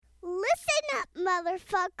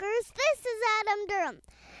motherfuckers. This is Adam Durham,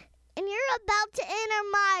 and you're about to enter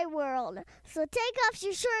my world. So take off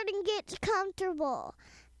your shirt and get comfortable.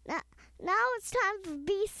 Now it's time for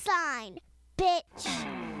B-Sign, bitch.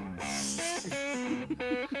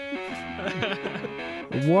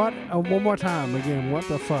 What? One more time again. What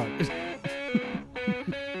the fuck?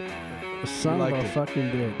 Son of a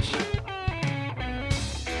fucking bitch.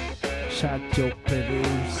 Shot your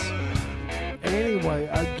piddles. Anyway,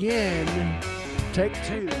 again, take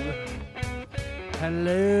two.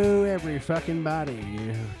 Hello, every fucking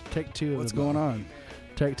body. Take two. What's going on?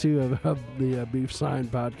 Take two of the Beef Sign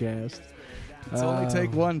podcast. It's only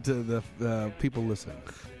take one to the people listening.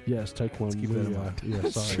 Yes, take one. Let's keep that in mind. Yeah,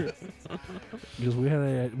 sorry. Because we had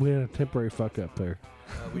a temporary fuck up there.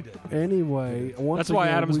 We did. Anyway, that's why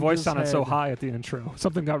Adam's voice sounded so high at the intro.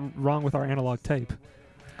 Something got wrong with our analog tape.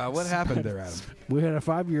 What happened there, Adam? We had a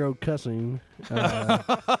 5-year-old cussing.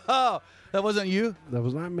 That wasn't you? That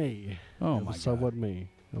was not me. Oh, my God. So wasn't me.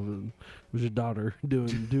 It was your daughter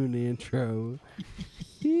doing the intro.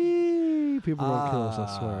 People don't kill us,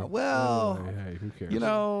 I swear. Well, hey, who cares? you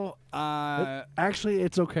know, actually,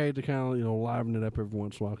 it's okay to kind of liven it up every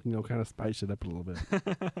once in a while. Kind of spice it up a little bit.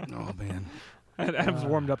 oh man, Adam's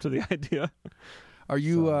warmed up to the idea. Are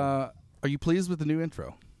you pleased with the new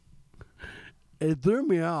intro? It threw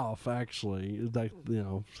me off, actually. Like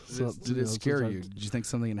Did it scare you? Did you think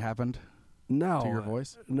something had happened? No, to your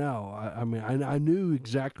voice? No, I mean I knew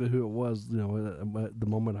exactly who it was. At the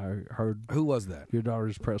moment I heard. Who was that? Your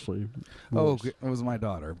daughter's Presley. Oh, it was my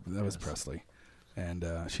daughter. That was Presley, and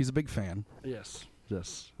she's a big fan. Yes.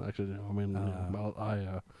 Actually, I mean,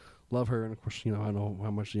 I love her, and of course, I know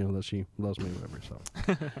how much that she loves me, whatever. So,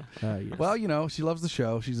 yes. Well, she loves the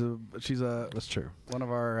show. She's a. That's true. One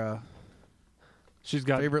of our. She's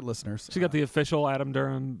got favorite listeners. She's got the official Adam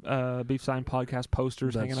Durham Beef Sign podcast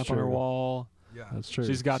posters hanging up on her wall. Yeah, that's true.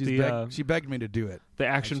 She's got she begged me to do it. The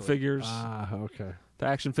action figures. Okay. The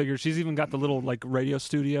action figures. She's even got the little radio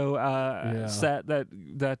studio set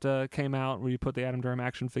that came out where you put the Adam Durham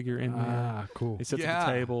action figure in there. Cool. He sits at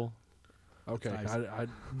the table. Okay, nice. I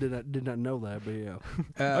did not know that, but yeah.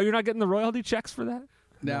 Oh, you're not getting the royalty checks for that?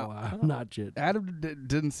 No, not yet. Adam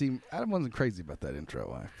wasn't crazy about that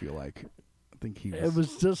intro. I feel like. Think he was. It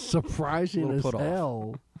was just surprising as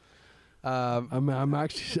hell. I'm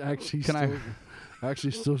actually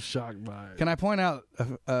still shocked by it. Can I point out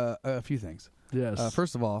a few things? Yes.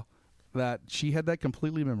 First of all, that she had that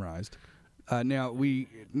completely memorized. Now we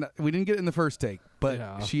didn't get it in the first take,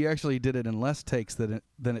 but she actually did it in less takes than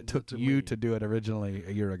it took you to do it originally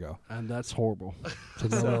a year ago. And that's horrible.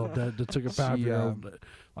 That took a 5-year-old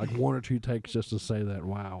like 1 or 2 takes just to say that.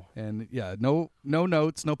 Wow. And no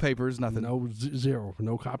notes, no papers, nothing. No zero,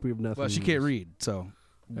 no copy of nothing. Well, she can't read, so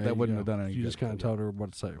that wouldn't have done any. You just kind of told her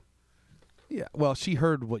what to say. Yeah. Well, she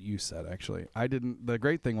heard what you said. Actually, I didn't. The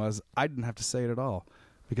great thing was I didn't have to say it at all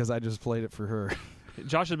because I just played it for her.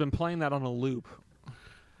 Josh had been playing that on a loop.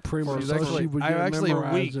 Pretty much.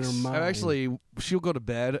 She'll go to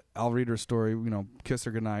bed. I'll read her story. Kiss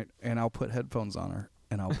her goodnight, and I'll put headphones on her,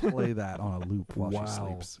 and I'll play that on a loop while she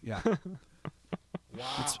sleeps. Yeah.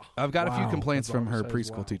 Wow. I've got a few complaints from her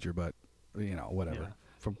preschool teacher, but whatever. Yeah.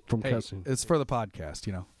 From cussing. It's for the podcast,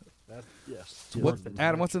 Yes.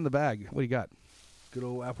 Adam, what's in the bag? What do you got? Good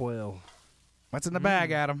old Apple Ale. What's in the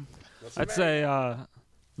bag, Adam? I'd say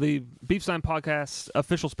the Beef Sign podcast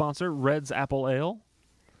official sponsor, Red's Apple Ale.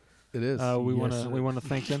 It is. We want to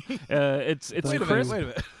thank them. It's wait crisp. A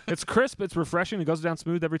minute. It's crisp. It's refreshing. It goes down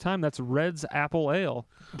smooth every time. That's Red's Apple Ale.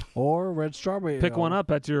 Or Red Strawberry Ale. Pick one up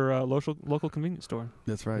at your local convenience store.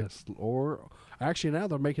 That's right. Yes. Or actually now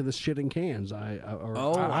they're making this shit in cans. I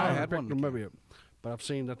had one. Maybe, but I've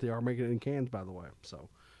seen that they are making it in cans, by the way. So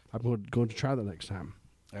I'm going to try that next time.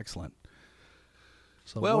 Excellent.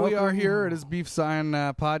 So we are here. It is Beef Sign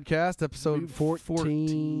Podcast, episode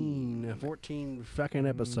 14. 14 fucking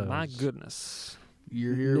episodes. My goodness.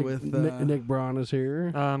 You're here with... Nick Braun is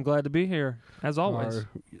here. I'm glad to be here, as always.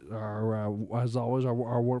 As always,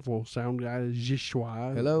 our wonderful sound guy is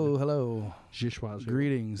Jishwa. Hello. Jishwa's here.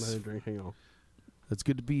 Greetings. Hang on. It's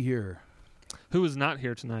good to be here. Who is not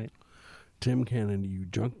here tonight? Tim Cannon, you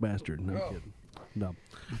drunk bastard. No kidding. No.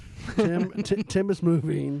 Tim is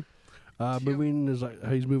moving.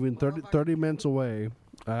 He's moving 30 minutes away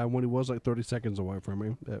when he was like 30 seconds away from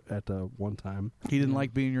me at one time. He didn't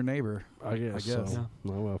like being your neighbor. I guess. So. Yeah.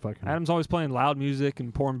 No, well, if I can. Adam's always playing loud music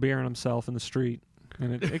and pouring beer on himself in the street,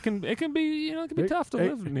 and it can be tough to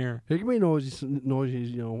live near. It can be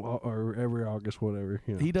noisy, or every August, whatever.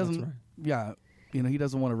 He doesn't. Right. Yeah, he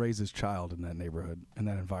doesn't want to raise his child in that neighborhood, in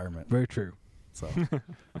that environment. Very true. So,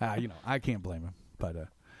 I can't blame him, but.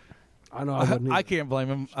 I know. I wouldn't I either. can't blame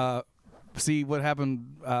him. See what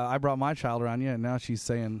happened. I brought my child around you, and now she's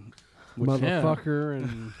saying, motherfucker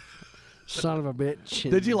and son of a bitch.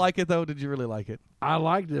 Did you like it though? Did you really like it? I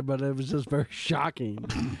liked it, but it was just very shocking.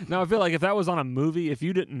 No, I feel like if that was on a movie, if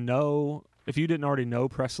you didn't already know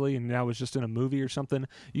Presley, and that was just in a movie or something,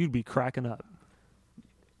 you'd be cracking up.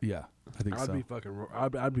 Yeah, I think I'd so.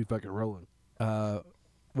 I'd be fucking rolling.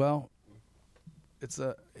 Well, it's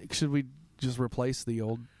should we just replace the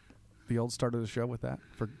old start of the show with that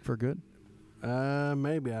for good?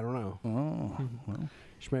 Maybe, I don't know. Oh, well,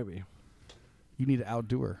 Maybe. you need to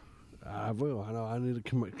outdo her. I will. I know. I need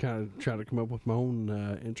to kind of try to come up with my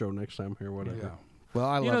own intro next time here, whatever. Yeah. Well,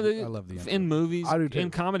 I love the intro. In movies, I do too. in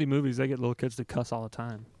comedy movies, they get little kids to cuss all the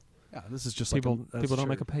time. Yeah, this is just People like don't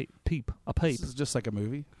make a peep. This is just like a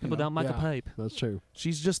movie. People don't make a peep. That's true.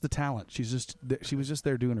 She's just the talent. She was just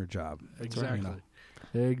there doing her job. Exactly. You know.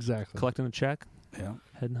 Exactly. Collecting a check, Yeah.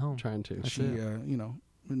 heading home. Trying to. She, and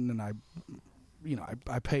then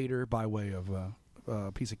I paid her by way of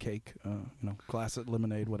a piece of cake, glass of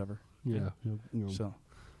lemonade, whatever. Yeah. So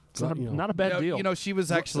It's not a bad deal. You know, she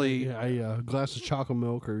was actually. a glass of chocolate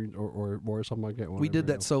milk or something like that. We did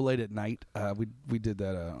that so late at night. We did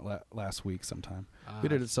that last week sometime. We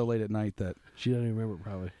did it so late at night that she doesn't even remember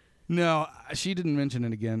probably. No, she didn't mention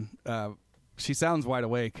it again. She sounds wide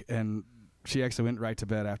awake, and she actually went right to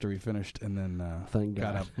bed after we finished, and then Thank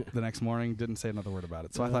got God. up the next morning. Didn't say another word about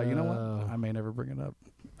it. So I thought, you know what? I may never bring it up.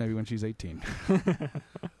 Maybe when she's 18.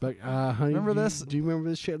 But honey, Remember this? Do you remember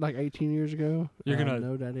this shit like 18 years ago? You're gonna-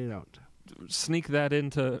 No, Daddy, don't. Sneak that in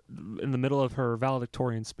the middle of her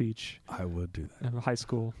valedictorian speech I would do that. in high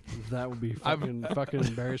school. That would be fucking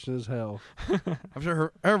embarrassing as hell. I'm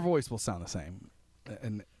sure her voice will sound the same,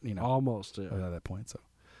 and Almost. Yeah. at that point. So,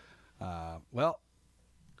 well,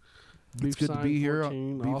 Beef good to Sign be here.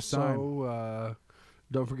 14. Beef Also,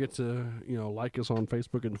 don't forget to like us on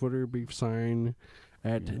Facebook and Twitter. Beef Sign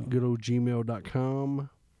at goodoldgmail.com.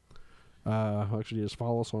 Actually, just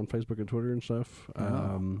follow us on Facebook and Twitter and stuff.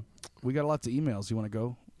 we got lots of emails. You want to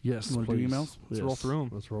go? Yes, You wanna do please. emails? Let's roll through 'em.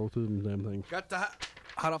 Let's roll through them damn thing. Got the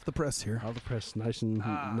hot off the press here. Out the press, nice and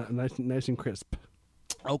nice and crisp.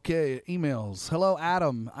 Okay, emails. Hello,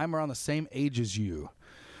 Adam. I'm around the same age as you.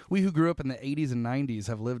 We who grew up in the 80s and 90s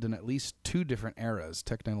have lived in at least two different eras,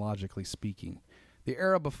 technologically speaking. The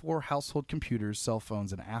era before household computers, cell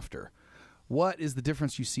phones, and after. What is the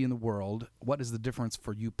difference you see in the world? What is the difference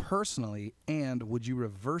for you personally? And would you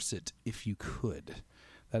reverse it if you could?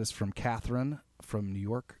 That is from Catherine from New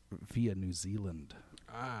York via New Zealand.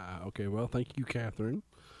 Okay. Well, thank you, Catherine,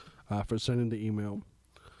 for sending the email.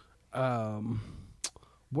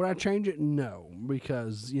 Would I change it? No,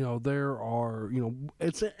 because there are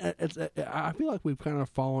it's I feel like we've kind of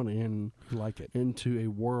fallen into a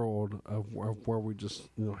world of where we just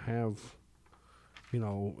have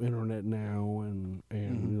internet now and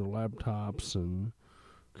laptops and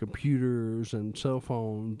computers and cell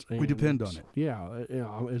phones. And We depend on it. Yeah,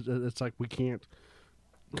 it's like we can't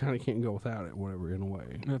go without it, whatever, in a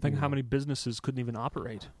way. I think how many businesses couldn't even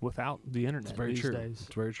operate without the internet It's very these true. days.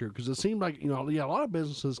 It's very true because it seems like a lot of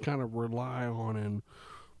businesses kind of rely on and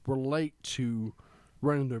relate to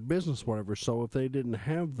running their business, whatever. So if they didn't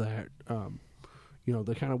have that,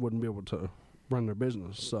 they kind of wouldn't be able to run their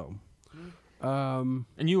business. So, And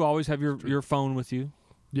you always have your phone with you.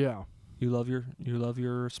 yeah, You love your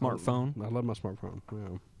smartphone. I love my smartphone.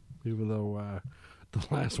 Yeah, even though the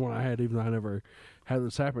last one I had, even though I never had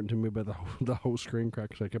this happen to me, but the whole screen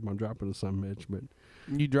cracked because I kept on dropping the some bitch. But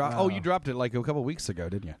You dropped. you dropped it like a couple weeks ago,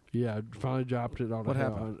 didn't you? yeah, I finally dropped it. What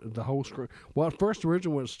happened? The whole screen. Well, at first,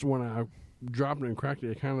 originally was when I dropped it and cracked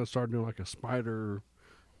it. It kind of started doing like a spider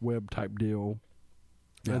web type deal,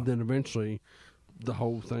 Yeah. and then eventually the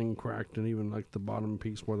whole thing cracked, and even like the bottom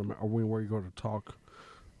piece where you go to talk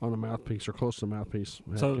on the mouthpiece or close to the mouthpiece.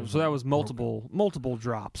 So that was multiple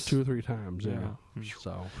drops. 2 or 3 times. Yeah. Yeah.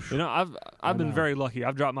 So I've been know. very lucky.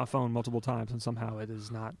 I've dropped my phone multiple times and somehow it is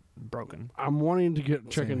not broken. I'm wanting to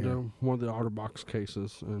check Same here. into one of the OtterBox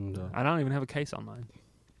cases, and I don't even have a case on mine.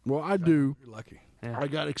 well, I do. You're lucky. Yeah. I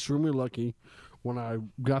got extremely lucky when I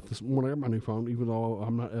got my new phone, even though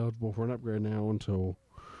I'm not eligible for an upgrade now until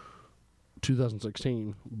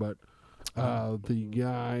 2016. But the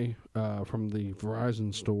guy from the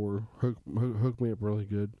Verizon store hooked me up really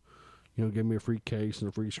good. Gave me a free case and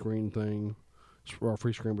a free screen thing, or a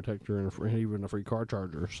free screen protector, and even a free car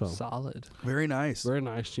charger. So Solid. Very nice. very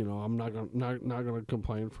nice. I'm not gonna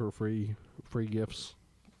complain for free gifts.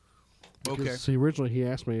 Okay. Because, see, originally he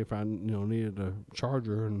asked me if I needed a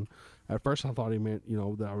charger, and at first I thought he meant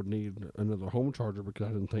that I would need another home charger because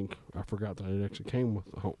I forgot that it actually came with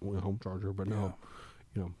a home charger. But no,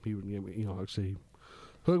 he would give me, like I say,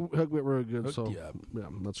 hug me real good. Hooked So you up. yeah,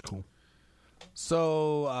 that's cool.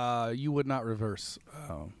 So you would not reverse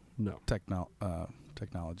No.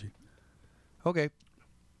 technology. Okay.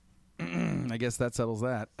 I guess that settles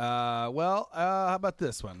that. How about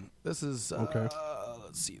this one? This is Okay.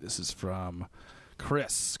 Let's see. This is from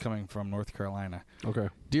Chris, coming from North Carolina. Okay.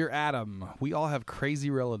 Dear Adam, we all have crazy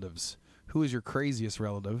relatives. Who is your craziest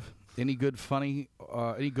relative? Any good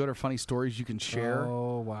or funny stories you can share?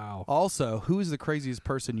 Oh wow. Also, who is the craziest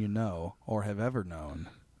person you know or have ever known,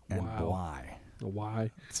 and Wow. why?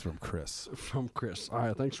 Why? It's from Chris. From Chris. All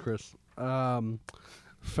right. Thanks, Chris.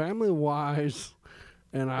 Family wise,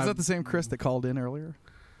 and Is that the same Chris that called in earlier?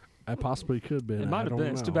 I possibly could be. It might have been.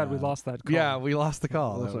 It's too bad we lost that call. Yeah, we lost the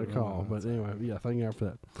call. Lost that call. But anyway, yeah. Thank you for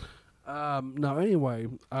that. No. Anyway,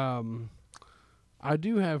 I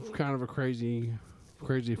do have kind of a crazy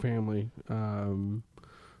family. On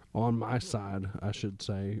my side, I should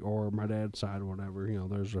say, or my dad's side, or whatever.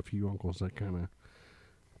 There's a few uncles that kind of.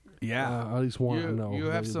 Yeah, at least one I know. You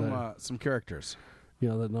have that, some characters.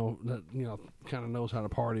 that kind of knows how to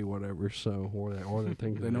party, whatever. So or they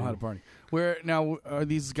think They know how to party. Where now are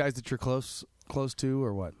these guys that you're close to,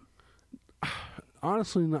 or what?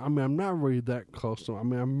 Honestly, no, I'm not really that close to.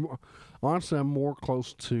 I'm more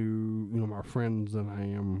close to my friends than I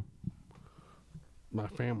am my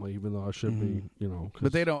family. Even though I should be, 'cause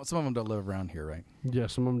But they don't. Some of them don't live around here, right? Yeah,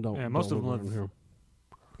 some of them don't. Yeah, most don't of them around live here.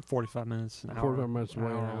 45 minutes, an hour. 45 minutes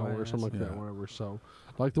away, an hour, or something like that, Yeah. whatever. So,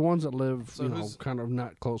 like the ones that live, So who's- kind of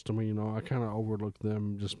not close to me, I kind of overlook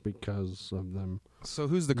them just because of them. So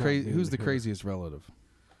who's the Not being Who's the here. craziest relative?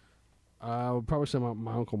 I would probably say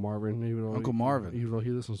my Uncle Marvin, Uncle Marvin. even though he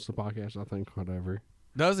listens to the podcast, I think, whatever.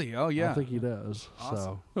 Does he? Oh yeah. I think he does.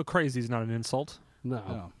 Awesome. Well, crazy is not an insult.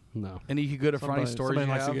 So, no. Any good or funny stories Somebody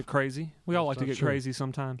you likes have? to get crazy. We all like to That's get true. crazy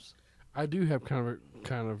sometimes. I do have kind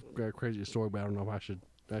of a crazy story, but I don't know if I should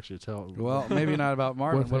actually tell it. Well, maybe not about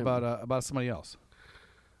Marvin. With What him. about somebody else?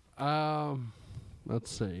 Let's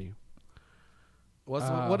see.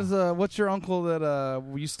 What's your uncle that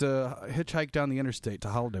we used to hitchhike down the interstate to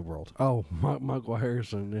Holiday World? Oh, Michael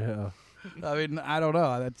Harrison. Yeah, I mean, I don't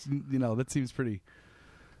know. That's that seems pretty.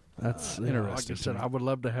 that's interesting Like I to said, me. I would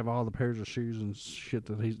love to have all the pairs of shoes and shit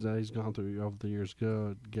that he's gone through over the years.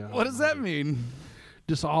 Good God. What does that mean?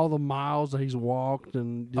 Just all the miles that he's walked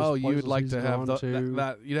and just You would places like he's to have gone to.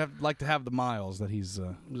 that. You'd like to have the miles that he's.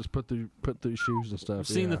 Just put through shoes and stuff. I've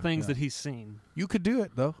seen the yeah. things yeah. that he's seen. You could do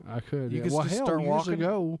it though. I could. You yeah. could well, just hell, start years walking.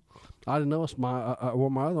 ago, I didn't know it's my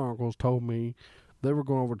other uncles told me they were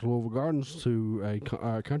going over to Louisville Gardens to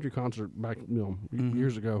a country concert back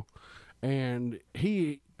years ago, and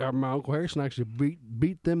my Uncle Harrison actually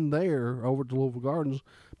beat them there over to Louisville Gardens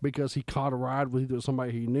because he caught a ride with either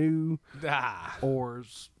somebody he knew or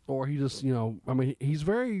he just he's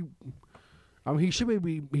very. He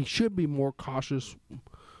should be more cautious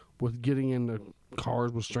with getting into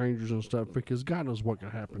cars with strangers and stuff because God knows what could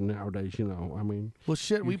happen nowadays. Well,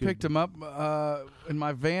 shit, we could- picked him up in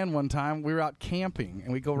my van one time. We were out camping,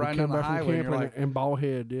 and we go we riding came down the back from highway. And camping you're like, in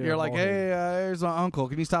Ballhead. Yeah, you're like, Ballhead. hey, here's my uncle.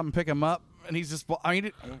 Can you stop and pick him up? And he's just,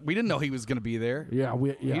 we didn't know he was going to be there. Yeah,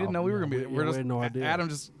 He didn't know we were going to be there. We had no idea. Adam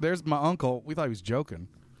there's my uncle. We thought he was joking.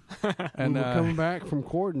 And we were coming back from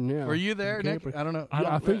Corden. Yeah, were you there, Nick? camping. I don't know.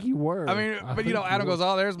 I think you were. I mean, but Adam goes,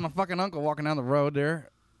 oh, there's my fucking uncle walking down the road there.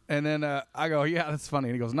 And then I go, yeah, that's funny.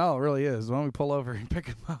 And he goes, no, it really is. Why don't we pull over and pick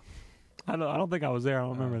him up? I don't think I was there. I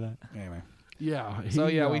don't remember that. Anyway.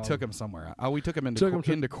 Yeah. We took him somewhere. We took him into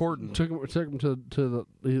Corden. Took him to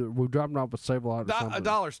the. We dropped him off at Save-A-Lot or something. A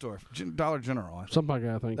dollar store. Dollar General. Something like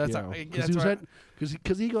that, I think. That's yeah.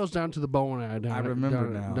 Because he goes down to the bowling alley down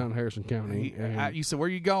in Harrison County. You said, where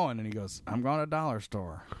are you going? And he goes, I'm going to a dollar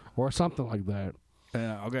store. Or something like that.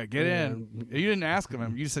 Okay, get in. You didn't ask him.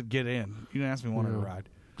 You just said, get in. You didn't ask me to want to ride.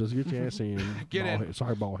 Just get your ass in. Get in.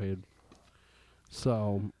 Sorry, Ballhead.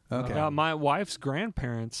 So. Okay. My wife's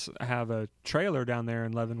grandparents have a trailer down there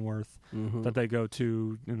in Leavenworth that they go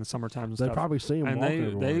to in the summertime and They stuff. probably see him and walking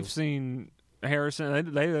everywhere. they've seen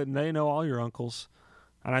Harrison. They know all your uncles,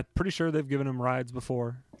 and I'm pretty sure they've given him rides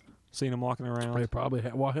before, seen him walking around. They probably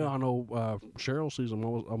well, hell, I know Cheryl sees him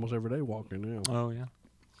almost every day walking now. Oh yeah,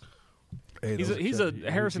 Hey, he's a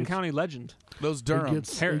Harrison gets- County legend. those Durham.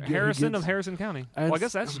 Harrison of Harrison County. Well, I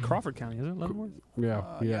guess And- that's Crawford County, isn't it? Leavenworth. Yeah.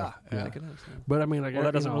 I think it is. Yeah. But I mean, like, Well,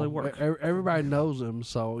 that doesn't really work. Everybody knows him,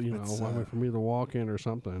 so It's, from either walking or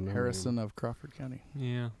something. Harrison of Crawford County.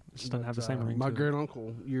 Yeah, it just doesn't have the same ring. My to it. great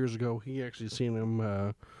uncle years ago, he actually seen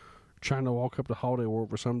him trying to walk up to Holiday World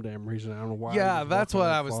for some damn reason. I don't know why. Yeah, he was that's walking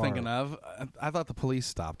what that I was far. thinking of. I thought the police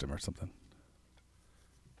stopped him or something.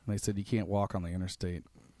 And they said you can't walk on the interstate.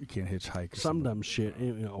 You can't hitchhike. Some dumb shit.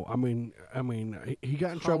 You know, I mean, he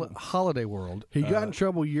got in trouble. Holiday World. He got in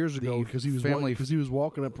trouble years ago the because he was family-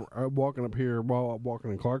 walking up here while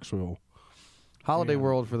walking in Clarksville. Holiday Yeah.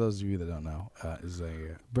 World, for those of you that don't know, is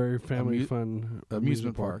a Very family fun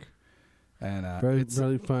amusement park, and Very it's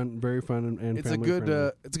really fun, very fun and it's a family good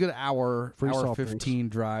friendly. it's a good hour Free hour soft 15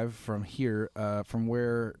 drive from here, from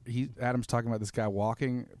where Adam's talking about this guy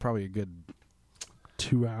walking. Probably a good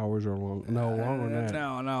 2 hours or long. No, longer than that.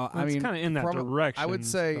 No. Well, I it's mean, kind of in that direction. I would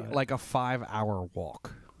say but- like a 5-hour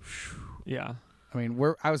walk. yeah. I mean,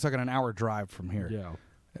 I was talking an hour drive from here. Yeah,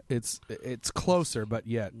 It's closer, but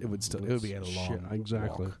yet it would be a long shit,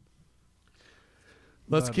 exactly. walk.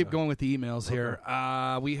 Let's But, keep going with the emails here.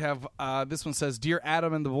 We have this one says, "Dear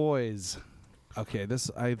Adam and the boys." Okay,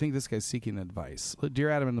 I think this guy's seeking advice. "Dear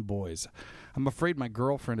Adam and the boys, I'm afraid my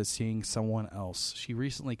girlfriend is seeing someone else. She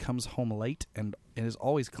recently comes home late and is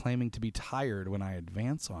always claiming to be tired when I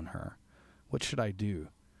advance on her. What should I do?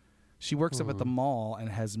 She works up at the mall and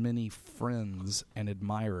has many friends and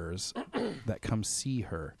admirers that come see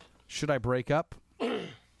her. Should I break up?"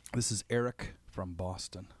 This is Eric from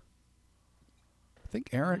Boston. I think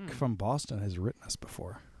Eric from Boston has written us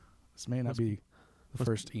before. This may not be the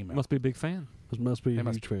first email. Must be a big fan. This must be a It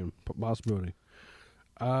must huge fan possibility.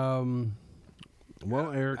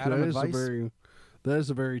 Well, Eric, Adam, that advice? is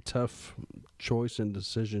a very tough choice and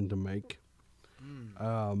decision to make.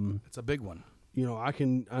 It's a big one. You know, I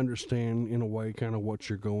can understand in a way kind of what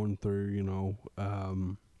you're going through. You know,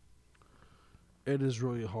 it is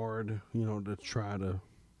really hard. You know, to try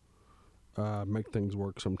to make things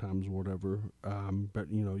work sometimes, whatever.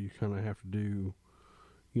 But you know, you kind of have to do,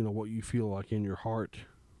 you know, what you feel like in your heart,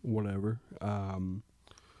 whatever.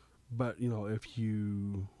 But you know, if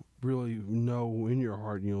you really know in your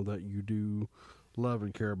heart, you know, that you do love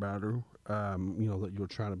and care about her, you know, that you'll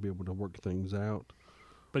try to be able to work things out.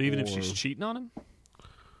 But even if she's Or- cheating on him?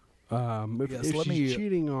 If she's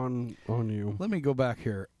cheating on you, Let me go back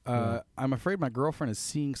here. I'm afraid my girlfriend is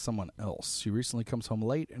seeing someone else. She recently comes home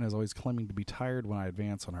late and is always claiming to be tired when I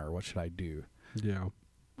advance on her. What should I do? yeah.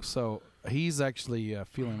 So he's actually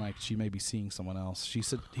feeling like she may be seeing someone else. He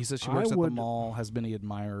says she I works at the would- mall, has many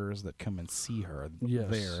admirers that come and see her Yes.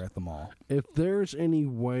 there at the mall. If there's any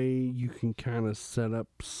way you can kind of set up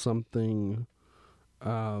something,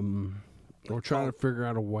 or try to figure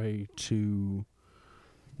out a way to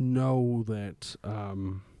know that,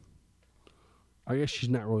 I guess she's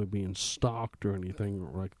not really being stalked or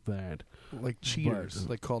anything like that. Like cheaters,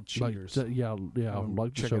 like called cheaters. Like, yeah, like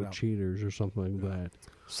the check show it out. Cheaters or something like that.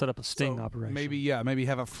 Set up a sting So operation. maybe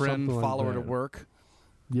have a friend Something like follow her to that. work.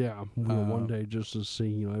 Yeah, you know, one day just to see,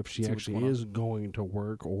 you know, if she see what's actually going on. is going to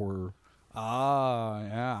work or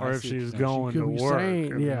Yeah. or I if see she's what you're saying. going She to could be work. saying, you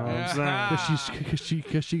know yeah. what I'm saying?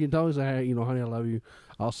 because she can tell us, hey, you know, honey, I love you.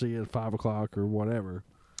 I'll see you at 5 o'clock or whatever.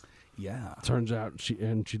 Yeah. Turns out she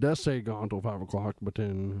does say gone till 5 o'clock, but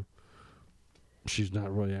then she's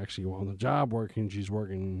not really actually on the job working. She's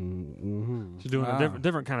working. She's doing a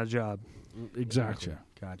different kind of job. Exactly.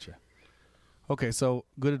 Gotcha. Okay, so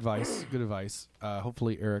good advice. Good advice.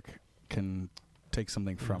 Hopefully Eric can take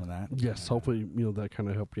something from that. Yes. Hopefully, you know, that kind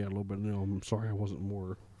of helped you out a little bit. You know, I'm sorry I wasn't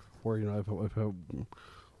more, or you know, if I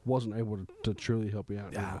wasn't able to truly help you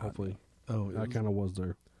out. You know, hopefully, I kind of was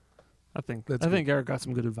there. I think That's Eric got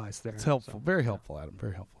some good advice there. It's helpful. Very helpful, Adam.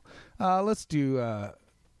 Very helpful. Let's do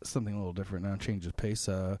something a little different now. Change the pace.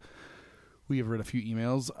 We have read a few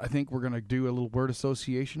emails. I think we're going to do a little word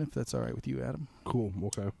association, if that's all right with you, Adam. Cool.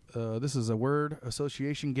 Okay. This is a word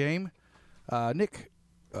association game. Nick,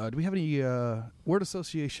 do we have any word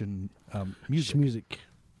association music?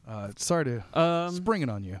 Sorry to spring it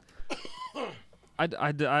on you.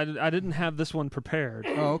 I didn't have this one prepared.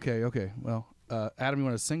 Oh, okay. Well, Adam, you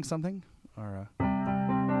want to sing something? Or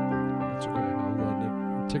That's okay. I'll let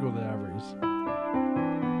Nick tickle the ivories.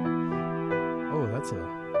 oh, that's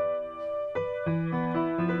a.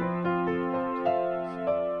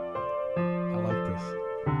 I like this.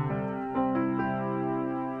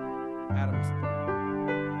 Adam's.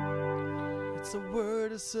 It's a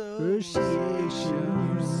word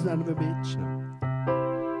association. You son of a bitch.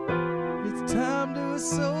 It's time to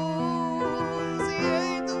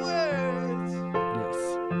associate the words Yes.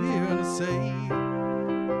 you're gonna say.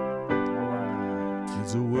 All right.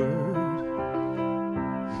 It's a word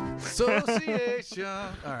association.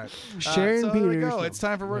 All right, Sharon so there we Peters. go. It's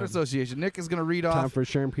time for word association. Nick is gonna read Time off. for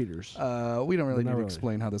Sharon Peters. We don't really Not need to really.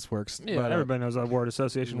 explain how this works. Yeah, but, everybody knows how word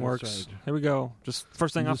association That's works. right. Here we go. Just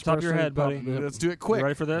first thing off Just the top of first your thing head, pop- buddy. let's do it quick. You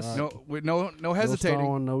ready for this? All right. No hesitating. No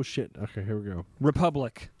stalling, no shit. Okay, here we go.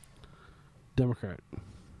 Republic. Democrat.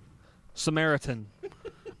 Samaritan.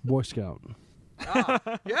 Boy Scout.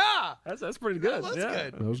 Yeah. That's pretty good. That's yeah.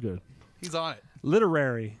 good. That was good. He's on it.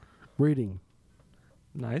 Literary. Reading.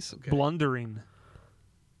 Nice. Blundering.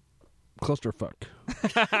 Clusterfuck.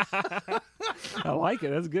 I like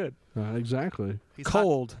it. That's good. Exactly. He's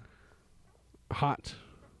Cold. Hot.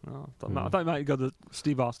 Oh, I thought you might go the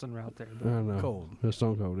Steve Austin route there. I don't know. Cold. That's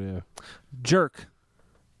Stone Cold, yeah. Jerk.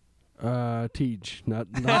 Tej. Not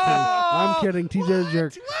I'm kidding. TJ the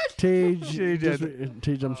Jerk. Tej.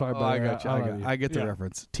 Tej, I'm sorry, Oh, but I got you. I get the Yeah.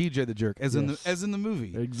 reference. TJ the Jerk, as in the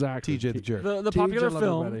movie. Exactly. TJ the Jerk. The TJ popular love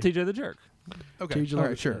film, everybody. TJ the Jerk. Okay. TJ All love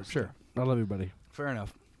right. Sure. it. Sure. I love you, buddy. Fair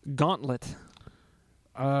enough. Gauntlet.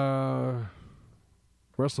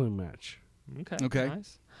 Wrestling match. Okay.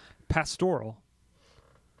 Nice. Pastoral.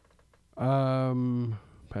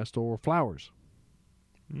 Pastoral flowers.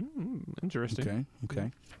 Interesting.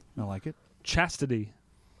 Okay. I like it. Chastity.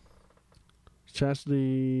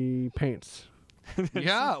 Chastity pants.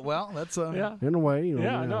 Yeah. Well, that's Yeah. In a way, you know.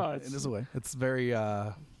 Yeah, no, It is a way. It's very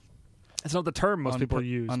it's not the term most people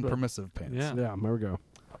use. but- unpermissive pants. Yeah. Yeah, there we go.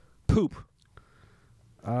 Poop.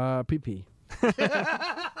 PP.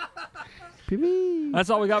 PP. That's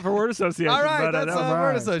all we got for word association. All right, but, that's that was, word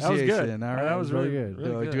right. association. That was good. All right, That was Very really good.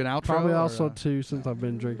 Really good. Do an outro. Probably or, also too, since I've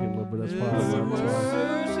been drinking a little bit. That's why.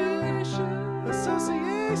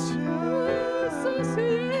 Association.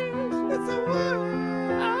 It's a word.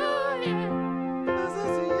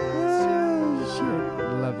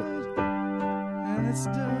 Association. Love it. And it's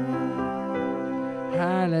done.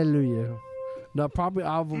 Hallelujah. No, probably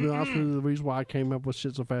I'll be honest with you. The reason why I came up with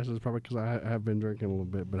shit so fast is probably because I have been drinking a little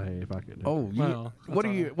bit. But hey, if I could. Oh, Well, what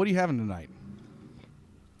are you having tonight?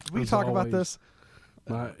 Did we talk about always.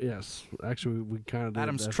 this? Yes, actually, we kind of did.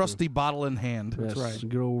 Adam's after. trusty bottle in hand. Yes, right.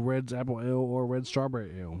 good old Red's apple ale or red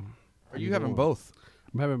strawberry ale. Are you having both?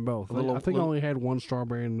 I'm having both. A little- I think I little- only had one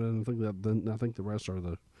strawberry, and then I think the rest are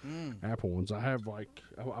the apple ones. I have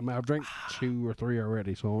I've drank 2 or 3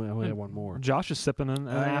 already, so I only have one more. Josh is sipping an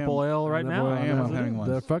I am- apple ale right now. I am. I'm having one.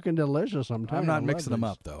 They're fucking delicious. I'm telling I'm you, I not love mixing them these.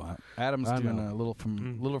 up though. Adam's I doing know. a little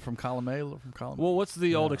from column A, a little from column. Well, what's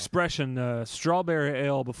the old No. expression? Strawberry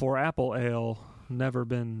ale before apple ale. Never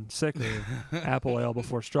been sicker. Apple ale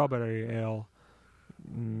before strawberry ale.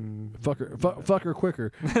 Fucker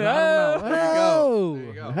quicker. I don't know. There you go. There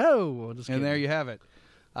you go. Oh, just And kidding. there you have it.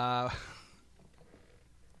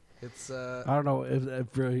 It's I don't know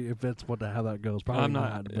if that's how that goes. Probably I'm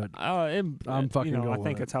not. but I'm fucking You know, I going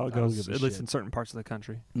think with it's how it it. I don't goes, give a at least shit. in certain parts of the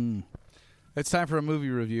country. It's time for a movie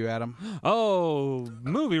review, Adam. Oh,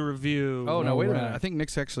 movie review. Oh no, wait a minute. right. I think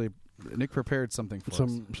Nick prepared something for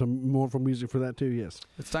us. some more for music for that too. Yes.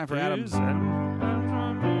 It's time for Here's Adam's.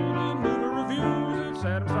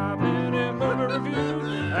 Adam's 5-minute movie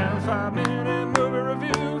reviews. Adam's 5-minute movie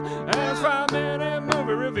reviews. Adam's 5-minute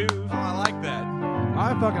movie reviews. Oh, I like that.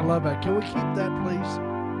 I fucking love that. Can we keep that, please?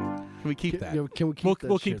 Can we keep that? Can we keep that?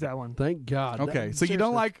 We'll keep shit? that one. Thank God. Okay, That- so you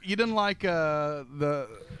seriously, didn't like the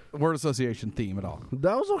word association theme at all.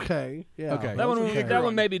 That was okay. Yeah. Okay. That was one, okay. that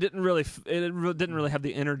one maybe didn't really have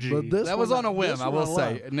the energy. But this That was one- on a whim, this I one will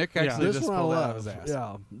say. love. Nick actually This just one I pulled that out love. of his ass.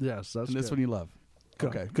 Yeah. Yes. That's And this good. one you love. good,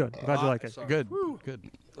 Okay. good. Glad you like it. Good. Good.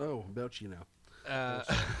 Oh, belchy now.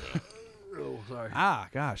 Oh, sorry.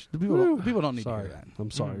 Gosh. The people don't need Sorry. to hear that. I'm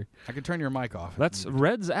sorry. I can turn your mic off. That's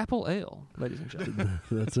Red's Apple Ale, ladies and gentlemen.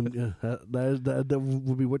 That's that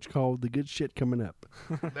will be what you call the good shit coming up.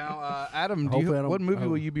 Now, Adam, Hopefully I don't- what movie oh.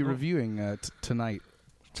 will you be reviewing tonight?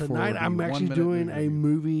 Tonight the I'm 1 actually minute doing movie a review?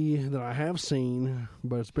 movie that I have seen,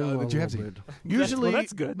 but it's been a that little you have bit. seen. Usually,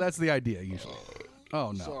 that's good. That's the idea. Usually.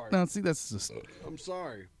 Oh no. Sorry. No, see, that's just. I'm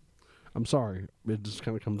sorry. I'm sorry. It just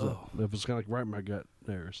kind of comes up. It's kind of right in my gut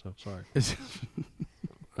there. So sorry.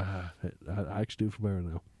 I actually do feel better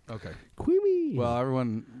now. Okay. Queemy. Well,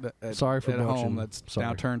 everyone Sorry for at home belching. that's Sorry.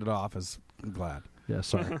 now turned it off is glad. Yeah,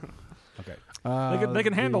 sorry. Okay. They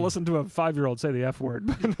can handle listening to a 5-year-old say the F word.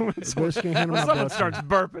 This can handle my Someone belching. starts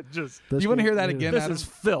burping. Just Do you want to hear that again, this Adam? is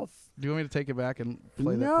filth. Do you want me to take it back and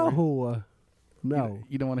play that for you? No.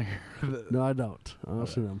 You don't want to hear No, I don't.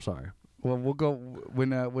 Honestly, I'm sorry. Well, we'll go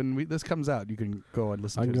when this comes out. You can go and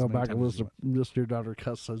listen I to can it go as many back and times as you listen to your daughter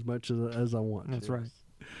cuss as much as I want. That's right. want.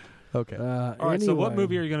 Okay. All right. So, what anyway,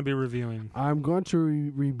 movie are you going to be reviewing? I'm going to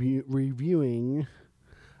reviewing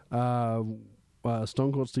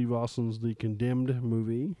Stone Cold Steve Austin's The Condemned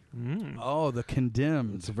movie. Oh, The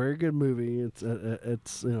Condemned. It's a very good movie. It's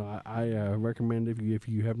I recommend if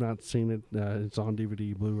you have not seen it, it's on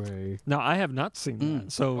DVD, Blu-ray. No, I have not seen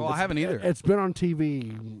that. So Oh, I haven't either. It's been on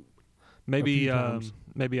TV. maybe few times.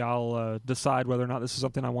 maybe I'll decide whether or not this is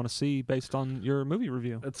something I want to see based on your movie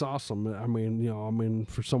review. It's awesome. I mean,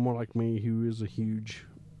 for someone like me who is a huge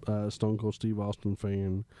Stone Cold Steve Austin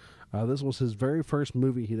fan, This was his very first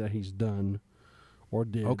movie that he's done or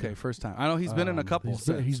did. Okay, first time. I know he's been in a couple.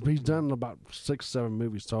 He's done about 6-7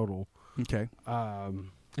 movies total. Okay.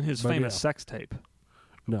 And his famous sex tape.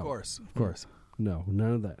 No, Of course. no,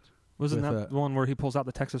 none of that. Wasn't that the one where he pulls out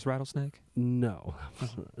the Texas rattlesnake? No,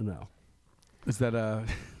 no. Is that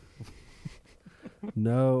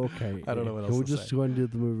No, okay. I don't know what else Can we to just say. go ahead and do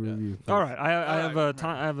the movie review? All right, I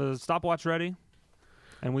have a stopwatch ready,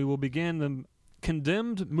 and we will begin the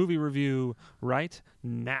Condemned movie review right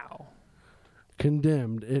now.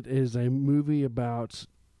 Condemned. It is a movie about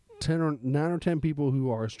 9 or 10 people who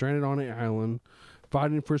are stranded on an island,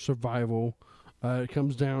 fighting for survival. It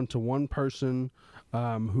comes down to one person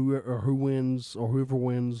who wins, or whoever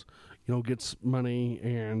wins, gets money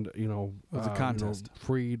and It's a contest.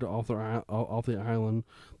 Freed off the island.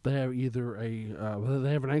 They have either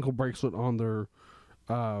they have an ankle bracelet on their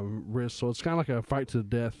wrist, so it's kind of like a fight to the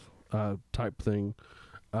death type thing.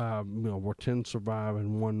 Where 10 survive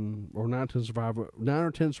and 9 or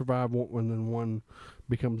 10 survive, and then one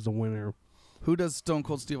becomes the winner. Who does Stone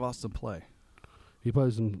Cold Steve Austin play? He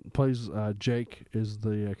plays Jake is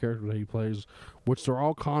the character that he plays, which they're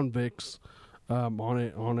all convicts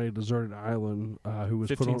on a deserted island who was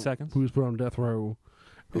 15 seconds. who was put on death row,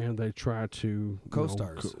 and they try to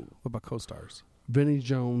Co-stars. What about co-stars? Vinnie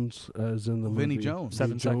Jones is in the movie. Vinnie Jones.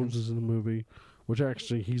 7 Vinnie Jones seconds. is in the movie, which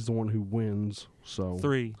actually he's the one who wins. So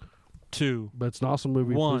 3, 2. but it's an awesome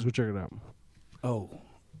movie. 1. Please go check it out. Oh,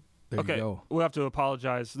 there Okay, you go. we'll have to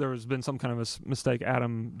apologize. There has been some kind of a mistake.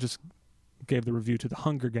 Adam just gave the review to the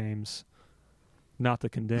Hunger Games, not the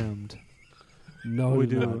Condemned. No, we he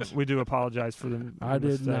did do not. we do apologize for the I did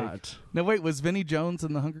mistake. not. Now wait, was Vinnie Jones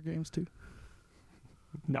in the Hunger Games too?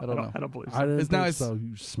 No, I don't know. I don't believe so. I didn't Is now think is- so.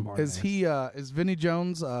 You smart. Is ass. he? Is Vinnie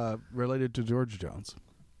Jones related to George Jones?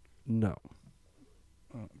 No,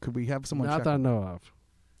 Could we have someone? not check? that I know of.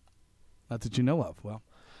 Not that you know of. Well,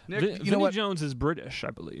 Nick, you know Vinnie what? Jones is British,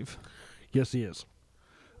 I believe. Yes, he is.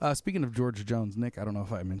 Speaking of George Jones, Nick, I don't know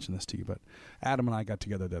if I mentioned this to you, but Adam and I got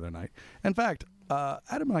together the other night. In fact,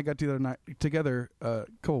 Adam and I got together a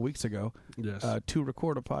couple weeks ago Yes, to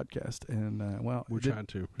record a podcast, and well, we're it trying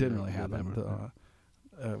to. didn't Yeah, really happen.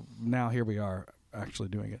 yeah. Now here we are, actually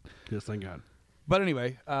doing it. Yes, thank God. But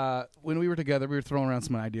anyway, when we were together, we were throwing around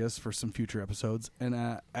some ideas for some future episodes,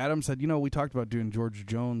 and Adam said, we talked about doing George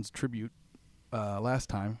Jones tribute last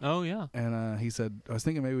time, Oh yeah. and he said, I was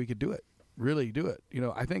thinking maybe we could do it. Really do it.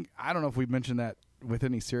 I don't know if we've mentioned that with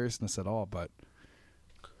any seriousness at all, but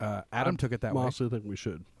Adam took it that way. Honestly, think we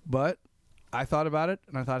should. But I thought about it,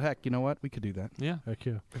 and I thought, heck, you know what? We could do that. Yeah. Heck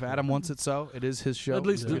yeah. If Adam wants it so, it is his show. At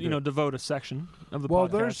least We can do it. devote a section of the Well,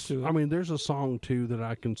 podcast to it. there's a song too that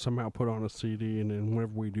I can somehow put on a CD, and then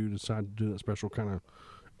whenever we do decide to do that special, kind of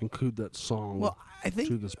include that song Well, I to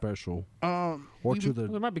think the special or or to the.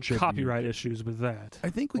 Well, there might be tribute. copyright issues with that. I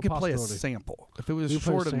think we Well, could play a possibility. sample. If it was We could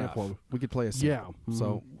play a short enough, sample. we could play a sample. Yeah.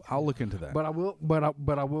 So I'll look into that. But I will. But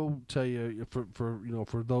I will tell you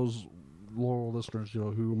for those loyal listeners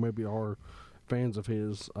who maybe are fans of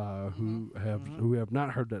his who have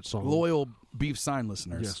not heard that song. Loyal Beef Sign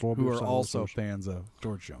listeners Yes, loyal who Beef are Sign also listeners. fans of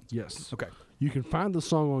George Jones. Yes. Okay. You can find the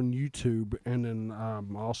song on YouTube, and then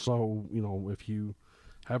also, if you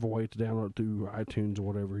have a way to download it through iTunes or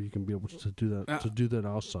whatever, you can be able to do that. To do that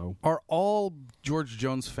also, Are all George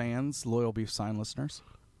Jones fans loyal Beef Sign listeners?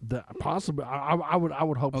 that possibly I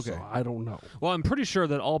would hope Okay. so. I don't know. Well, I'm pretty sure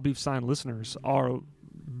that all Beef Sign listeners are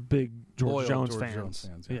big George Loyal Jones George fans. Jones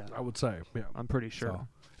fans, yeah. I would say, yeah, I'm pretty sure. So,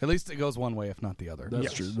 at least it goes one way, if not the other. that's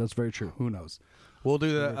Yes. true. That's very true. Who knows? We'll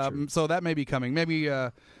do Very that. true. So that may be coming. Maybe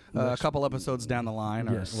a Next- couple episodes down the line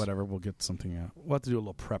or Yes. whatever. We'll get something out. We'll have to do a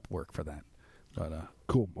little prep work for that. But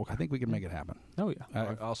Cool. Okay. I think we can make it happen. Oh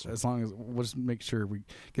yeah. Awesome. As long as we'll just make sure we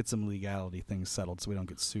get some legality things settled so we don't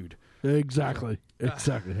get sued. Exactly.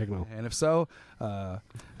 Exactly. Heck no. And if so,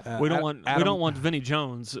 We don't want Adam- Vinnie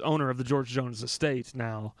Jones, owner of the George Jones estate,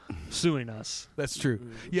 now suing us. That's true.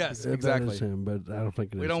 Yes, That exactly. is him, but I don't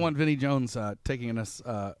think it is We don't him. want Vinnie Jones taking us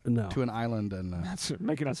No. to an island and. That's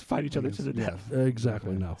making us fight each other to the yeah. death.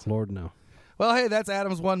 Exactly. No. Lord, no. Well, hey, that's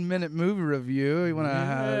Adam's 1 minute movie review. You want to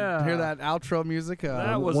Yeah. hear that outro music?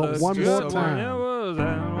 That was one- a one good more one. time. It was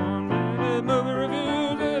that 1 minute movie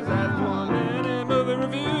review. This Adam's 1 minute movie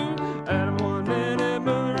review. Adam's 1 minute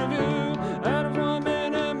movie review. Adam's 1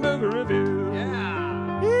 minute movie review.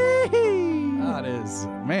 Yeah. That is,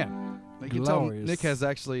 man. You can tell Glorious. Nick has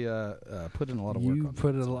actually put in a lot of work You on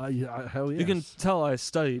put it a lot. Yeah, hell yes. You can tell I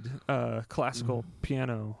studied classical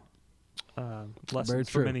piano lessons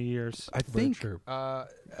for true. many years. I think true.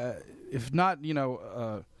 if not,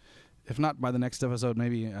 if not by the next episode,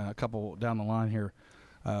 maybe a couple down the line here,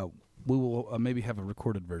 we will maybe have a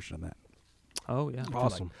recorded version of that. Oh yeah.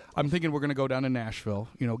 Awesome. I'm thinking we're going to go down to Nashville.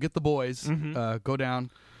 Get the boys, go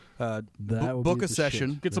down, book a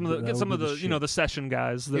session. Get some of the the session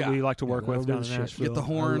guys that we like to work with down in Nashville. Get the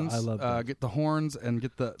horns. I love that. Get the horns and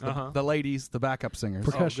get the ladies, the backup singers.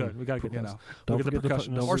 Percussion. Oh, good. We got to get those. Don't We'll get the forget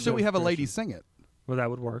percussion. don't Or should forget we have a percussion. lady sing it? Well, that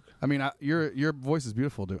would work. I mean, your voice is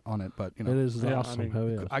beautiful on it, but It is Yeah, awesome. I mean, Hell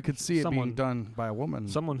yeah. I could see it Someone- being done by a woman.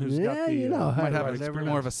 Someone who's Yeah, got the you know, might have right, never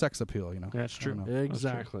more know. of a sex appeal. Yeah, that's I don't true. know.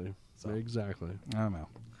 Exactly. So- Exactly. I don't know.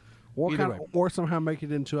 Or Either kind way. or somehow make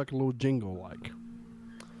it into like a little jingle, like.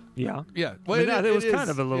 Yeah. Yeah, I mean, it was kind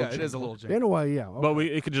of a little Yeah, it is a jingle. little jingle. In a way, yeah. But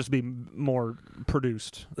it could just be more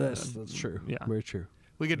produced. That's true. Yeah. Very true.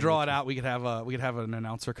 We could draw it out. We could have an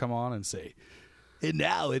announcer come on and say, "And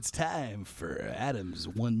now it's time for Adam's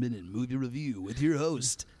 1-minute movie review with your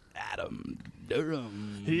host, Adam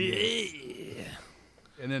Durham." Yeah.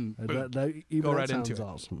 And then Even Go that right sounds into it.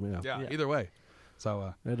 awesome. Yeah. yeah, either way.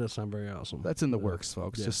 So That does sound very awesome. that's in the works,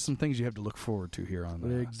 folks. Yeah. Just some things you have to look forward to here on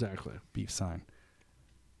Exactly. Beef Sign.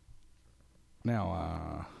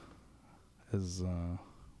 Now,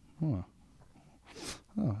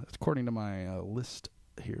 according to my list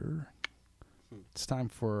here, it's time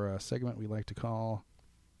for a segment we like to call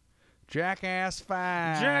Jackass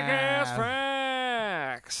Facts. Jackass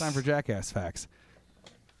Facts. It's time for Jackass Facts.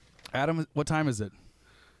 Adam, what time is it?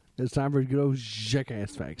 It's time for good old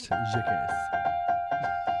Jackass Facts. Jackass.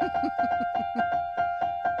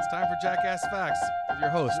 It's time for Jackass Facts with your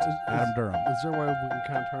host, Adam Durham. Is there a way we can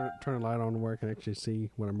kind of turn the light on where I can actually see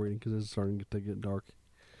what I'm reading? Because it's starting to get dark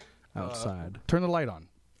outside. Turn the light on.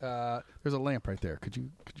 There's a lamp right there. Could you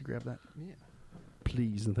grab that? Yeah.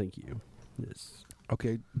 Please and thank you. Yes.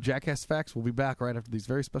 Okay, Jackass Facts will be back right after these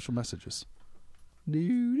very special messages.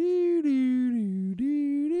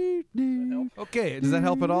 Okay, does that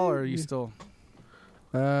help at all, or are you still...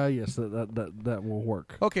 Yes, that will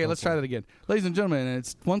work. Okay, let's try that again. Ladies and gentlemen,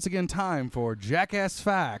 it's once again time for Jackass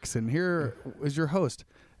Facts, and here is your host,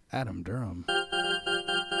 Adam Durham.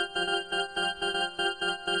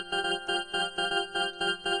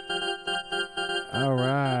 All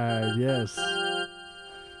right, yes.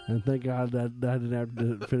 And thank God that I didn't have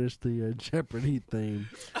to finish the Jeopardy theme.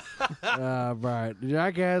 Right.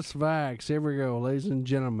 Jackass Facts. Here we go, ladies and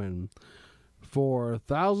gentlemen. For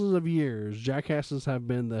thousands of years, jackasses have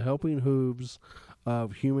been the helping hooves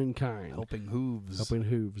of humankind. Helping hooves. Helping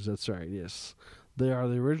hooves, that's right, yes. They are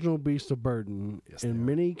the original beasts of burden. Yes, they in are.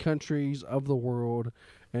 many countries of the world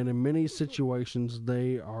and in many situations,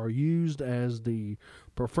 they are used as the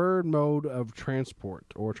preferred mode of transport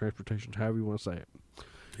or transportation, however you want to say it.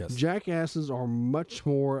 Yes. Jackasses are much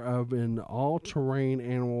more of an all-terrain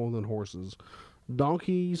animal than horses.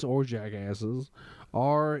 Donkeys or jackasses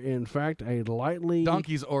are, in fact, a lightly...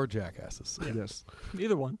 Donkeys or jackasses. Yes.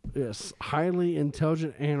 Either one. Yes. Highly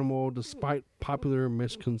intelligent animal despite popular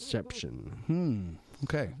misconception.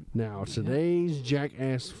 Okay. Now, today's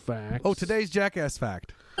Jackass Facts... Oh, today's Jackass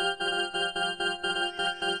Fact.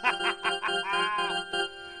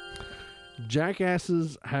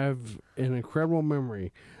 Jackasses have an incredible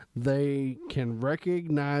memory. They can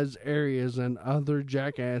recognize areas and other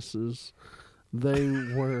jackasses they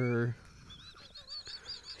were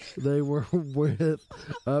with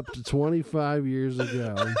up to 25 years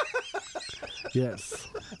ago. Yes.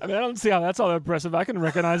 I mean, I don't see how that's all that impressive. I can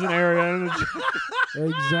recognize an area.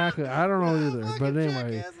 Exactly. I don't know either. But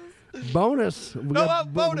anyway. Bonus. We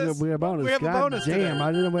got bonus. We got bonus. We have a God bonus damn, today.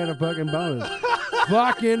 I didn't know we had a fucking bonus.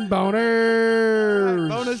 Fucking boners.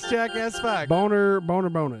 Bonus Jackass Fact. Boner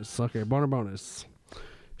bonus. Okay, boner bonus.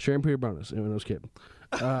 Sharon Peter bonus. Anyone else kidding?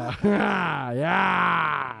 Yeah.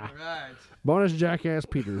 Right. Bonus Jackass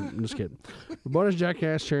Peter. I'm just kidding. Bonus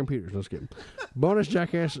Jackass Sharon Peters. Just kidding. Bonus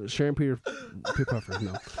Jackass Sharon Peter Puffer.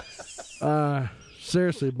 No.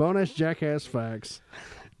 Seriously, bonus Jackass Facts.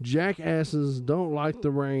 Jackasses don't like the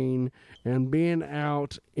rain, and being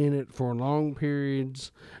out in it for long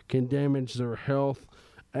periods can damage their health,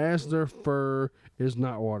 as their fur is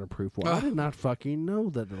not waterproof. Well, I did not fucking know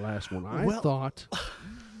that the last one. I thought,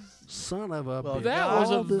 son of a bitch. That was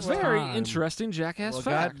all a this very time. interesting Jackass Well,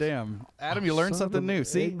 fact. goddamn. Adam, you learned Son of something a- new.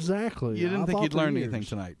 See? Exactly. You didn't Of think all you'd the learn years. anything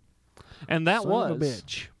tonight. And that Son was of a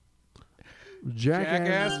bitch.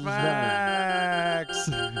 Jackass Facts.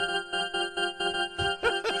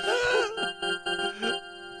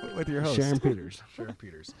 With your host. Sharon Peters. Sharon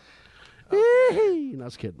Peters. No,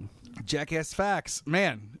 just kidding. Jackass Facts.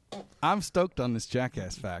 Man, I'm stoked on this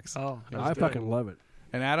Jackass Facts. Oh, that was I good. fucking love it.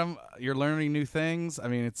 And Adam, you're learning new things. I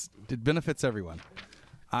mean, it benefits everyone.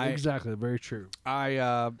 Exactly. Very true.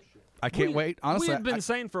 I can't wait. Honestly, we had been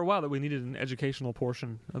saying for a while that we needed an educational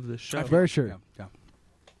portion of this show. Very true. Yeah.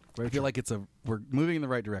 I feel like we're moving in the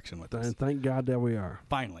right direction with this. And thank God that we are.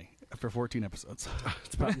 Finally, after 14 episodes.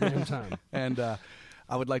 It's about damn time. And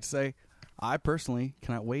I would like to say, I personally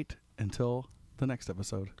cannot wait until the next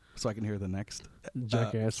episode so I can hear the next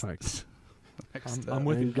Jackass Facts. I'm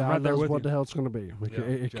with you. And God I'm right there knows with what you. the hell it's going to be.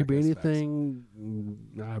 It could be Jackass Facts. anything.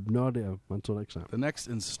 I have no idea until next time. The next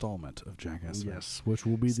installment of Jackass. Yes, which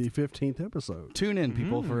will be the 15th episode. Tune in,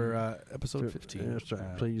 people, for episode 15. That's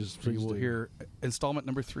right. Please you will do. hear installment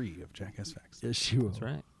number 3 of Jackass Facts. Yes, you will. That's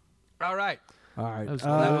right. All right. All right. That was-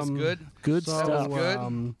 that was good. Good So, stuff.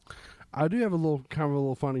 good. I do have a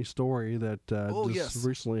little funny story that just yes.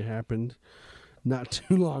 recently happened not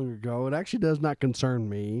too long ago. It actually does not concern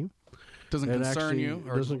me. Doesn't It concern actually you,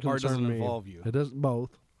 or doesn't concern doesn't me. involve you? It does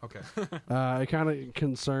both. Okay. It kind of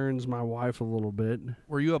concerns my wife a little bit.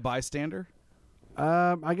 Were you a bystander?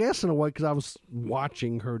 I guess in a way because I was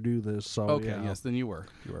watching her do this. So Okay. yeah. Yes. Then you were.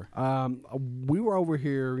 You were. We were over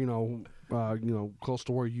here, close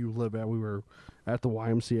to where you live at. We were at the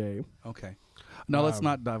YMCA. Okay. No, let's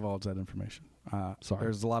not divulge that information. Sorry.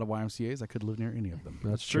 There's a lot of YMCA's. I could live near any of them.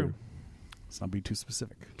 That's True. true. Let's not be too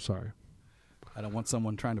specific. Sorry, I don't want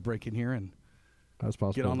someone trying to break in here and that's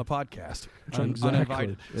possible. get on the podcast Exactly.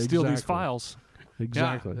 uninvited. Steal these Exactly. files.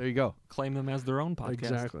 Exactly. Yeah, there you go. Claim them as their own podcast.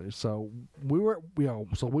 Exactly. So we were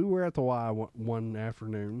at the Y one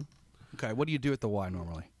afternoon. Okay. What do you do at the Y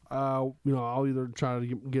normally? I'll either try to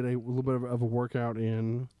get a little bit of a workout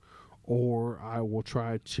in, or I will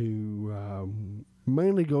try to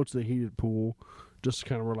mainly go to the heated pool just to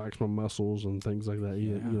kind of relax my muscles and things like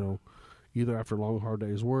that. Either after a long hard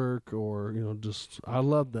day's work or just I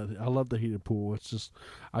love the heated pool. It's just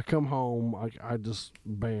I come home, I just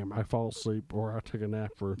bam, I fall asleep or I take a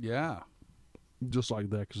nap for Yeah, just like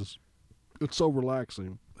that because it's so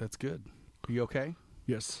relaxing. that's good. Are you okay?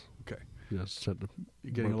 Yes, Okay. yes. Had to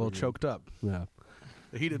You're getting a little choked up. Yeah.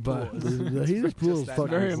 The heated pool. But the heated pool is just that fucking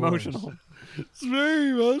Very glorious. emotional. It's very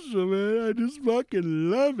emotional, man. I just fucking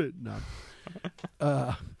love it.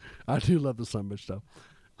 No, I do love the sun bitch though.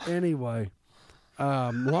 Anyway,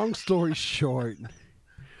 long story short,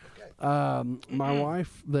 my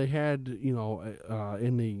wife, they had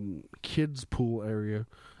in the kids pool area,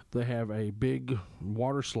 they have a big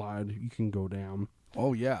water slide you can go down,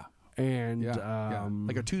 Oh yeah. and Yeah.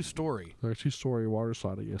 Like a 2-story like a 2-story water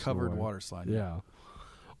slide, I guess. in a covered way. water slide. Yeah.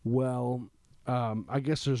 Well, I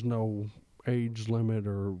guess there's no age limit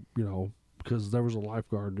or, because there was a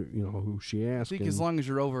lifeguard, who she I asked. think and as long as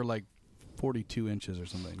you're over like 42 inches or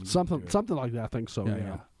something. you can something do it. something like that, I think so, Yeah, yeah.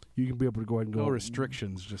 yeah. You can be able to go ahead and go. No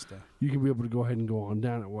restrictions. Just You can be able to go ahead and go on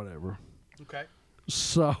down it, whatever. okay.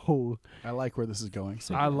 So, I like where this is going.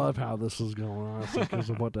 So I love how this is going, honestly, because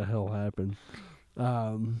of what the hell happened.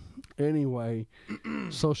 Anyway,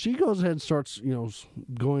 so she goes ahead and starts,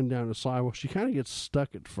 going down the slide. Well, she kind of gets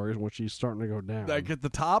stuck at first when she's starting to go down. like at the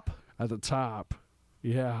top. At the top,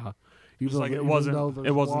 yeah. It's Even like though- it even wasn't. though there's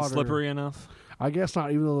It wasn't water- slippery enough. I guess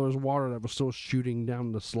not. Even though there was water that was still shooting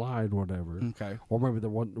down the slide, whatever. Okay. Or maybe there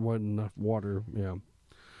wasn't enough water. Yeah.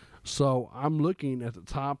 So I'm looking at the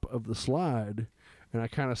top of the slide, and I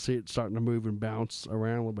kind of see it starting to move and bounce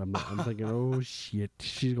around a little bit. I'm thinking, oh shit,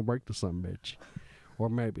 she's gonna break the bitch, or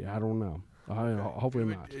maybe I don't know. Hopefully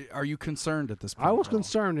not. Are you concerned at this point? I was at all?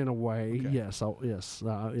 concerned in a way. Okay. Yes. Yes.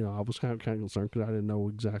 I was kind of concerned because I didn't know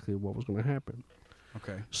exactly what was going to happen.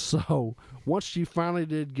 Okay. So once she finally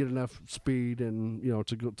did get enough speed and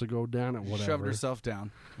to go down at whatever, Shoved herself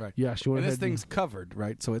down. Right. yeah, she went And ahead. this thing's covered,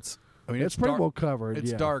 right? So it's. I mean, it's pretty dark. well covered.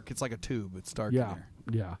 It's yeah. dark. It's like a tube. It's dark in Yeah, there.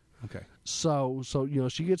 yeah. Okay. So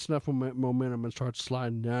she gets enough momentum and starts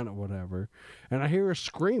sliding down at whatever, and I hear her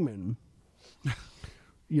screaming.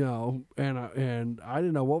 And I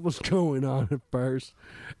didn't know what was going on at first,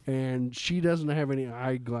 and she doesn't have any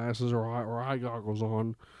eyeglasses or eye goggles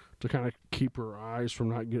on to kind of keep her eyes from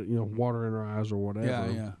not getting water in her eyes or whatever. Yeah.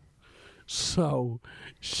 Yeah. So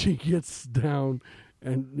she gets down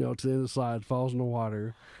and to the other side, falls in the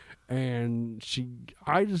water, and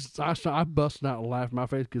I bust out laughing. My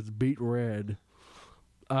face gets beat red,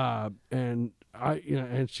 and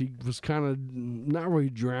and she was kind of not really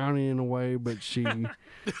drowning in a way, but she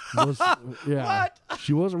was. Yeah,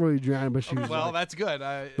 she wasn't really drowning, but she was. Well, like, that's good.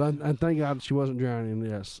 and thank God she wasn't drowning.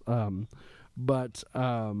 Yes,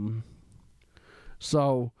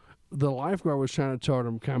 so the lifeguard was trying to tell her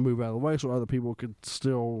to kind of move out of the way so other people could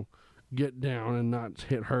still get down and not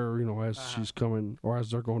hit her, as she's coming or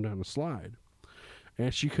as they're going down the slide.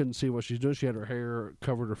 And she couldn't see what she's doing. She had her hair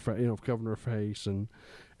covered covering her face and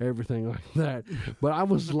everything like that. But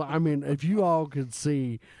if you all could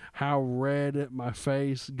see how red my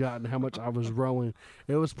face got and how much I was rolling,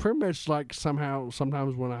 it was pretty much like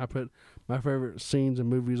sometimes when I put my favorite scenes in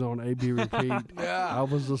movies on AB repeat. Yeah. I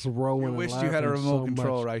was just rolling. I and wished you had a laughing remote so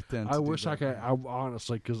control much. right then. I wish I could. I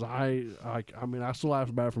honestly, because I mean, I still laugh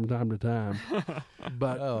about it from time to time.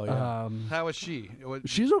 But Oh, yeah. How was she?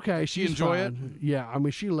 she's okay. She's enjoy it? fine. Yeah, I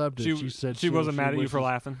mean, she loved it. She said she wasn't mad at you wishes- for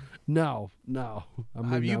laughing. No. I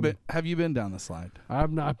mean, Have you been down the slide?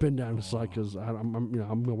 I've not been down the slide because I'm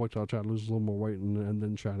gonna wait till I try to lose a little more weight and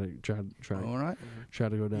then try All right. to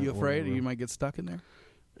go down. You or afraid whatever. you might get stuck in there?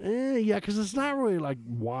 Yeah, because it's not really like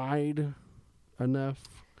wide enough.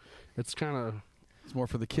 It's kind of. It's more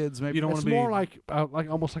for the kids, maybe. You don't It's want to be more like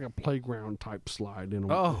almost like a playground type slide in a,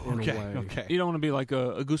 Oh, in okay. a way. Okay. You don't want to be like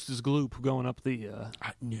Augustus Gloop going up the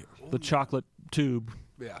chocolate tube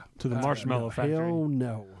Yeah. to the That's marshmallow factory. Hell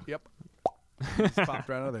no. Yep. Just popped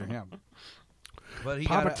right out of there. Yeah. But he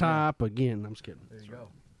Papa got Top again. I'm just kidding. There you go.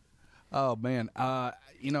 Oh man, that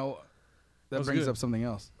was brings good. up something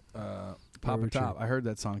else. Papa Very Top. true. I heard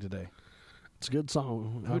that song today. It's a good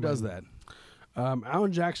song. Who does that?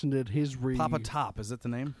 Alan Jackson did his Papa Top. Is that the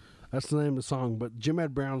name? That's the name of the song. But Jim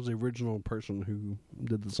Ed Brown's the original person who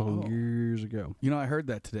did the song Oh. years ago. You know, I heard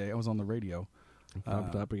that today. I was on the radio. Papa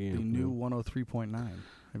Top again. The new 103.9.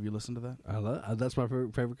 Have you listened to that? I love. That's my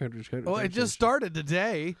favorite country. Oh, it just started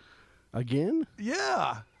today. again.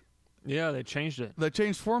 Yeah. Yeah, they changed it. They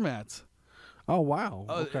changed formats. Oh wow.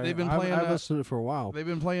 Oh, okay. they've been I've playing, listened to it for a while. They've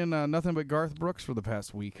been playing nothing but Garth Brooks for the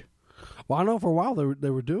past week. Well, I know for a while they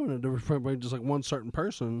were doing it. They were playing just like one certain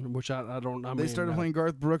person, which I don't. I They mean, started playing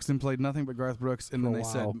Garth Brooks and played nothing but Garth Brooks, and then For a they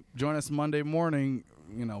said, while. "Join us Monday morning,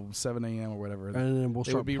 7 a.m. or whatever." and then we'll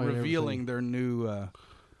They start would be playing revealing their new,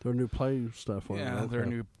 their new play stuff. their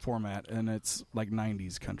new format, and it's like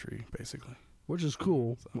 '90s country, basically. which is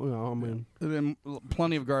cool. I mean, And then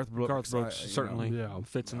plenty of Garth Brooks. Garth Brooks you know. certainly yeah.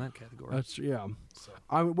 fits in that category. That's So.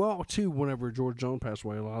 I mean, well, too. Whenever George Jones passed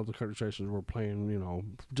away, a lot of the country stations were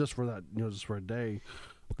playing. Just for that, just for a day,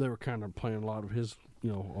 they were kind of playing a lot of his,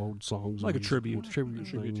 old songs, Like a and tribute. tribute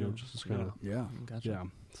Tribute thing, to him. just kind of, Yeah. Gotcha. yeah.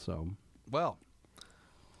 So, Well,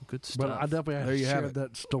 Good stuff. but I definitely There had you have shared it.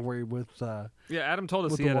 that story with. Yeah, Adam told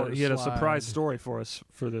us With he the had, water he had a slide. surprise story for us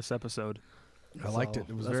for this episode. I liked it.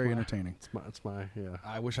 It was that's very my- entertaining. It's my yeah.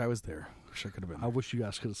 I wish I was there. Wish I could have been. I wish you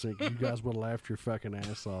guys could have seen. 'Cause you guys would have laughed your fucking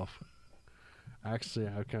ass off. Actually,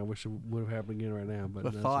 I kind of wish it would have happened again right now. But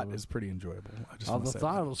The that's thought all. is pretty enjoyable. I just Oh, wanna the say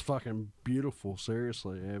thought that. was fucking beautiful.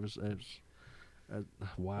 Seriously, it was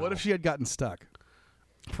wow. What if she had gotten stuck?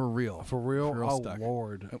 For real. for real? For real Oh stuck.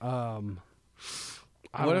 Lord.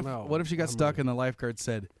 I What don't if know. What if she got I stuck mean, and the lifeguard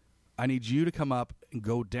said, "I need you to come up and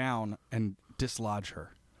go down and dislodge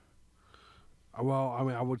her"? Well, I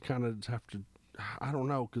mean, I would kind of have to. I don't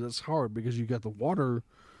know because it's hard because you got the water,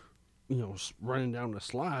 running down the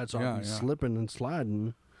slide, so Yeah, I'd be yeah. slipping and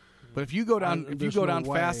sliding. But if you go down, if you there's go no down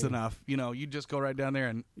fast way. enough, you just go right down there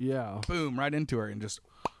and Yeah, boom, right into her and just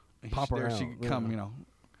Pop her there out, she could come. yeah.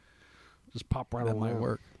 just pop right That on might there.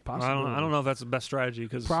 work. Possibly. I don't know if that's the best strategy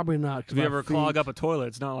because Probably not. 'cause if you my ever clog feet- up a toilet,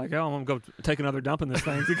 it's not like, I'm going to go take another dump in this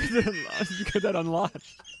thing to get that unlocked.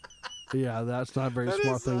 Yeah, that's not a very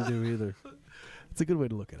smart thing to do either. It's a good way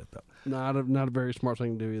to look at it, though. Not a very smart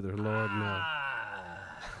thing to do either. Lord, no.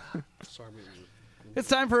 Sorry. It's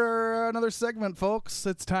time for another segment, folks.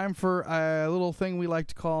 It's time for a little thing we like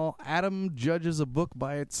to call Adam Judges a Book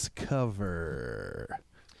by Its Cover.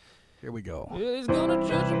 Here we go. He's going to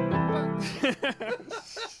judge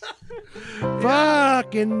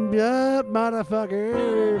Fucking up,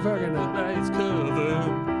 motherfucker. Fucking up. by its cover.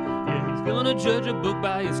 Yeah, he's going to judge a book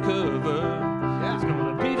by its cover. It's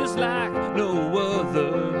going to be just like no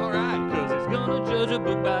other. All right. Because he's going to judge a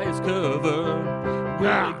book by its cover.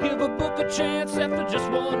 Yeah. Gonna give a book a chance after just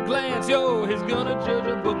one glance. Yo, he's going to judge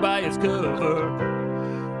a book by its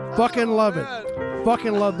cover. Fucking love it.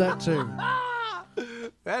 Fucking love that too.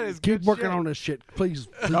 That is Keep good working shit. on this shit, please.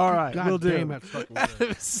 All right, God we'll do. damn, that's fucking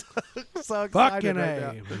good. so excited Fucking right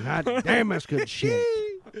A. God damn, that's good shit.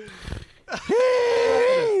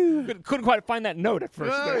 Couldn't quite find that note at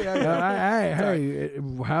first. Oh, there. yeah. Hey,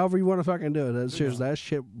 however you want to fucking do it. That's just, that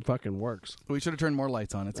shit fucking works. We should have turned more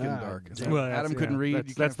lights on. It's getting Ah, dark. damn. Well, Adam that's- couldn't yeah, read. that's-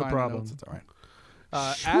 You that's can't the find problem. notes. It's all right.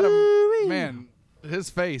 Adam, man, his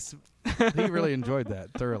face, he really enjoyed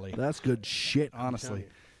that thoroughly. That's good shit. I'm Honestly, telling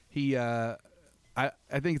he, I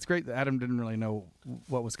think it's great that Adam didn't really know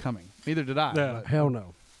what was coming. Neither did I. Yeah. you. Hell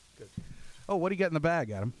no. Oh, what do you get in the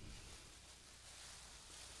bag, Adam?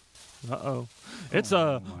 Uh-oh. It's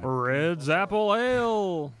a Red's Apple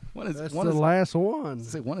Ale. One is That's one the is, last one.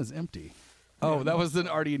 say one is empty. Oh, that was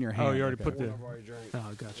already in your hand. Oh, you already Okay. put the...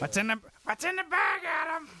 Oh, gotcha. What's in the bag,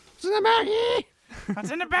 Adam? It's in the baggie.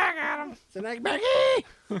 What's in the bag, Adam? It's in the baggie.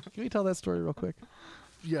 Can we tell that story real quick?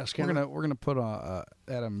 Yes, we're gonna put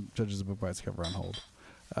Adam judges a book by its cover on hold.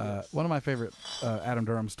 One of my favorite Adam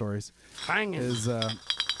Durham stories is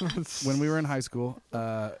when we were in high school.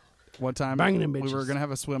 One time we were gonna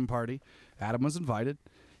have a swim party. Adam was invited.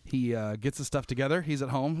 He gets his stuff together. He's at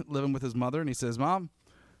home living with his mother, and he says, "Mom,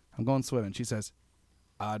 I'm going swimming." She says,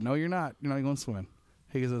 "No, you're not. You're not going swimming."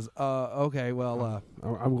 He says, "Okay, well,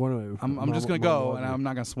 I'm going to. I'm just going to go, and I'm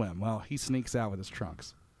not going to swim." Well, he sneaks out with his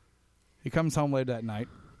trunks. He comes home late that night,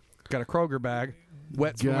 got a Kroger bag,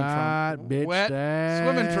 wet swimming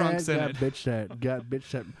trunks in it. Got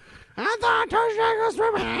bitch that. I thought I told you I was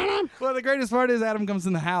swimming, Adam. Well, the greatest part is Adam comes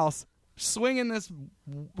in the house, swinging this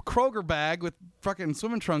Kroger bag with fucking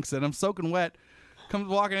swimming trunks in him, soaking wet, comes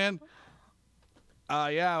walking in.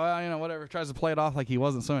 Yeah, well, whatever. Tries to play it off like he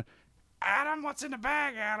wasn't swimming. Adam, what's in the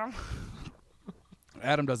bag, Adam?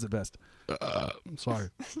 Adam does it best. I'm sorry.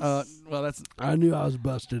 Well, that's. I knew I was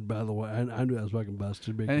busted. By the way, I knew I was fucking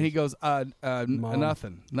busted. And he goes, Mom,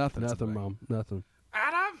 nothing, Mom, nothing.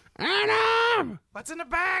 Adam, what's in the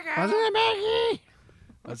bag, Adam? What's in the baggie?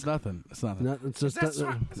 That's nothing. It's nothing. No, it's just is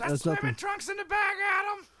that swimming trunks in the bag,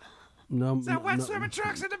 Adam? No. Is that wet swimming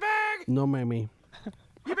trunks in the bag? No, mammy.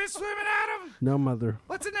 You been swimming, Adam? No, mother.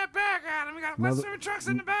 What's in that bag, Adam? You got wet swimming trunks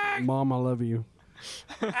in the bag? Mom, I love you.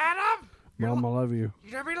 Adam? Mom, I love you.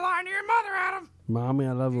 You never be lying to your mother, Adam. Mommy,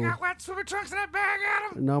 I love you. You got wet swimming trunks in that bag,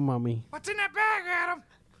 Adam? No, mommy. What's in that bag, Adam?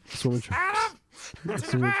 Swimming trunks. Adam?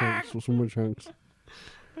 What's in the bag? Swimming trunks.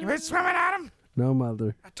 You been swimming, Adam? No,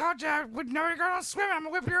 mother. I told you I would never go on swimming. I'm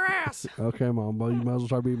going to whip your ass. Okay, Mom. Well, you might as well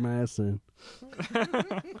start beating my ass then.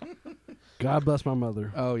 God bless my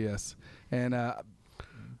mother. Oh, yes. And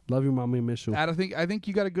love you, Mommy. Miss you. I think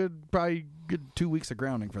you got a probably good 2 weeks of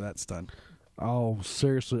grounding for that stunt. Oh,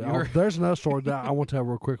 seriously. There's another story that I want to tell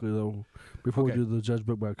real quickly, though, before we do the Judge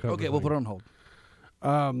Book by Cover. Okay, we'll put it on hold.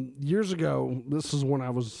 Years ago, this is when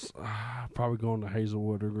I was probably going to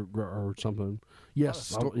Hazelwood or something.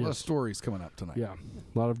 Yes. A lot of stories coming up tonight. Yeah.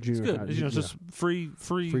 A lot of junior high. It's good. Just free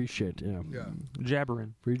shit, yeah.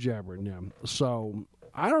 jabbering. Free jabbering, yeah. So,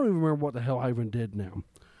 I don't even remember what the hell I even did now.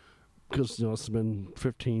 Because, it's been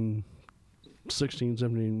 15, 16,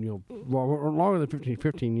 17, longer than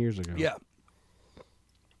 15 years ago. Yeah.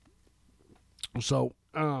 So,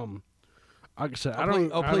 like I said,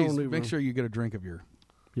 please make sure you get a drink of your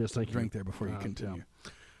drink there before you continue.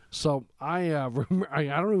 Yeah. So I don't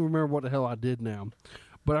even remember what the hell I did now,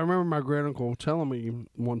 but I remember my great uncle telling me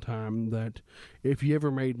one time that if you ever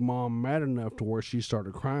made Mom mad enough to where she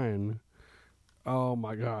started crying, oh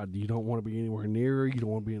my God, you don't want to be anywhere near her. You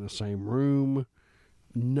don't want to be in the same room.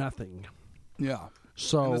 Nothing. Yeah.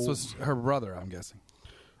 So and this was her brother, I'm guessing.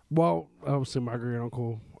 Well, obviously my great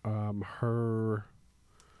uncle,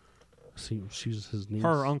 she's his niece.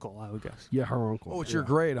 Her uncle, I would guess. Yeah, her uncle. Oh, it's your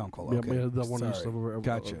great uncle. Okay. Yeah, the one that used to live over.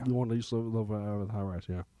 Gotcha. The one that used to live over the high rise.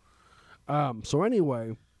 Yeah. So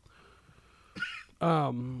anyway,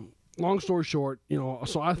 long story short,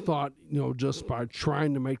 so I thought, just by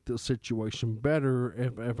trying to make the situation better,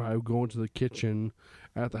 if I go into the kitchen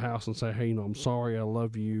at the house and say, hey, I'm sorry, I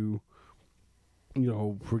love you,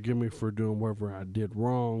 forgive me for doing whatever I did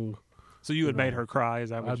wrong. So you had made her cry?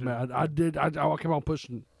 Is that what I did. I kept on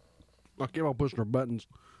pushing. I kept on pushing her buttons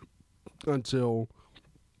until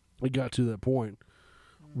it got to that point.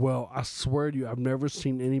 Well, I swear to you, I've never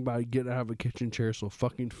seen anybody get out of a kitchen chair so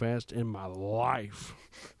fucking fast in my life.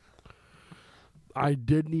 I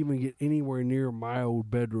didn't even get anywhere near my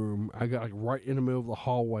old bedroom. I got right in the middle of the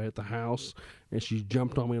hallway at the house, and she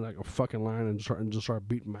jumped on me like a fucking lion and just started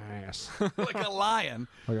beating my ass. Like a lion?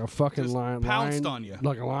 Like a fucking just lion. Pounced on you.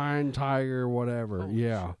 Like a lion, tiger, whatever. Holy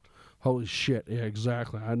shit. Holy shit. Yeah,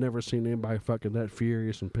 exactly. I'd never seen anybody fucking that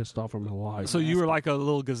furious and pissed off in my life. So you were like a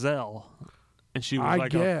little gazelle, and she was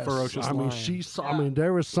like a ferocious lion. I mean,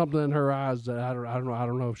 there was something in her eyes that I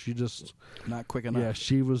don't know if she just... Not quick enough. Yeah,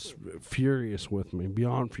 she was furious with me,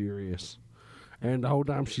 beyond furious. And the whole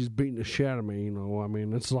time she's beating the shit out of me,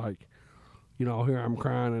 it's like, here I'm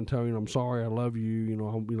crying and telling you I'm sorry, I love you, it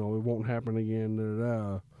won't happen again,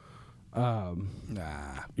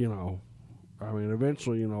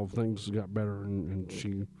 eventually, things got better and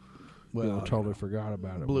she, totally forgot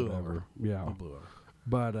about it. Blew whatever. over. Yeah. Blew over.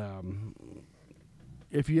 But,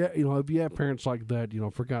 if you have parents like that,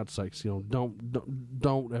 for God's sakes,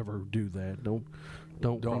 don't ever do that.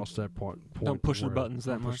 Don't cross that point. Don't push the buttons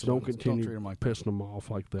that much. Don't continue treat them like pissing them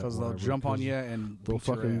off like that. Because they'll jump on you and they'll beat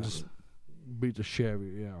your fucking ass. just beat the shit out of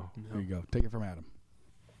you. Yeah. There you go. Take it from Adam.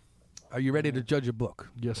 Are you ready to judge a book?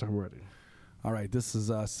 Yes, I'm ready. All right. This is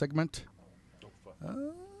a segment.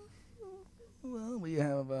 Well, we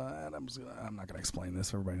have Adam's. I'm not going to explain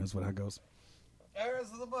this. Everybody knows how it goes.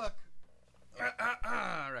 There's the book.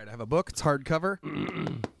 All right, I have a book. It's hardcover.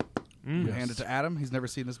 Yes. Hand it to Adam. He's never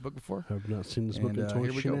seen this book before. I've not seen this book And, until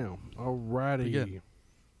here we go. now. Alrighty. Begin.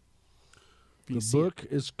 You The see it. book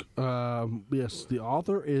is, yes, the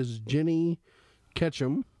author is Jenny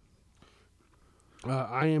Ketchum.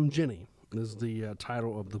 I Am Jenny is the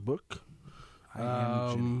title of the book. I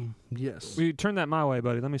Am Jenny. Yes. We turn that my way,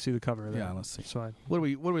 buddy. Let me see the cover of that. Yeah, let's see. So What are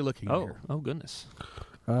we looking at here? oh goodness.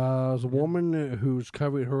 There's a woman who's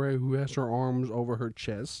covered who has her arms over her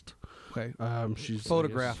chest. Okay. She's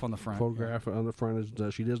Photograph on the front. Photograph on the front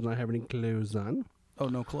is she does not have any clothes on. Oh,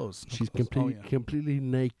 no clothes. No She's clothes. completely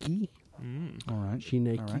naked. All right. She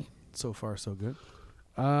naked. All right. So far, so good.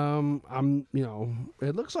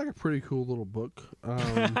 It looks like a pretty cool little book.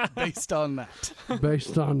 Based on that.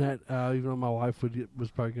 Based on that, even though my wife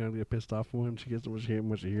was probably going to get pissed off when she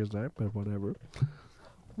hears that, but whatever.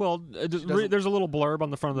 Well, there's a little blurb on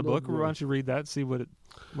the front of the Little book. Why don't you read that? See what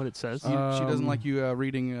it says. She doesn't like you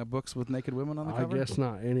reading books with naked women on the I cover? guess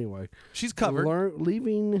not. Anyway, She's covered.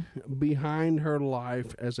 Leaving behind her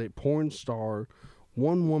life as a porn star,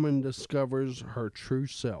 one woman discovers her true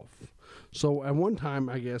self. So at one time,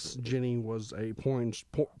 I guess Jenny was a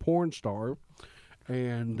porn star,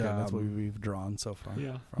 and Okay, that's what we've drawn so far.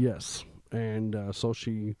 Yeah. yes, and so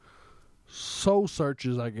she soul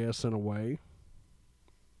searches, I guess, in a way.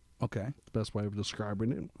 Okay. Best way of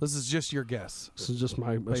describing it. This is just your guess. This is just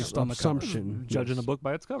my Based on the cover. assumption. Judging yes. a book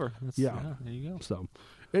by its cover. Yeah. There you go. So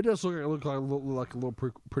it does look like a little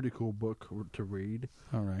pretty cool book to read.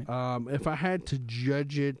 All right. If I had to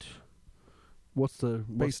judge it, what's the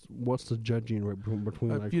judging rate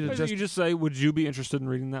between like? you You just say, would you be interested in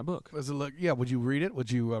reading that book? Does it look? Yeah. Would you read it?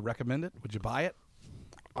 Would you recommend it? Would you buy it?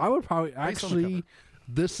 I would probably Based on the actually.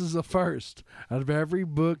 This is the first out of every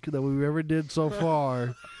book that we've ever did so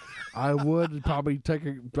far. I would probably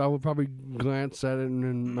glance at it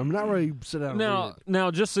and I'm not really sit down. And read it.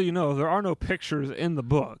 Now, just so you know, there are no pictures in the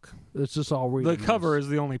book. It's just all reading. The cover is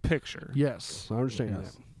the only picture. Yes, I understand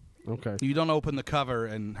Yes. that. Okay. You don't open the cover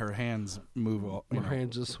and her hands move. My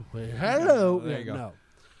hands this way. Hello. There you go.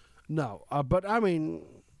 No. But I mean,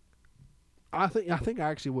 I think I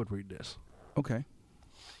actually would read this. Okay.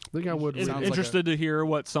 I think I would. Is read Sounds it. interested to hear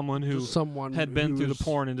what someone who Just someone had been through the who's-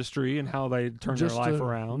 porn industry and how they turned their just life to-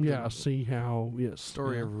 around. Yeah, see how. Yes.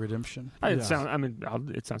 Story yeah. of redemption. It Yeah.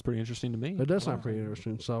 sounds pretty interesting to me. It does sound pretty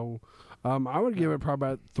interesting. So, I would give it probably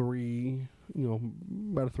about 3.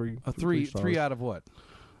 About a 3. A three stars. out of what?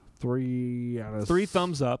 3 out of 3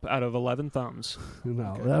 thumbs up out of 11 thumbs. No,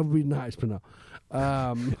 Okay. that would be nice, but no.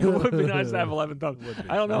 It would be nice to have 11 thumbs.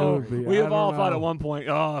 I don't It know. would be. We I have don't all thought know. at one point,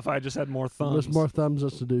 oh, if I just had more thumbs. There's more thumbs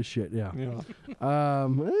just to do shit. Yeah. Yeah.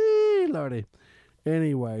 Lordy.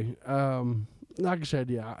 Anyway, like I said,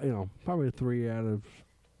 yeah, probably a 3 out of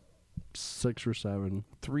 6 or 7.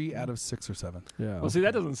 3 out of 6 or 7. Yeah. Well, see,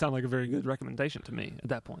 that doesn't sound like a very good recommendation to me at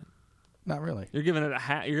that point. Not really. You're giving it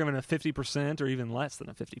you're giving it a 50% or even less than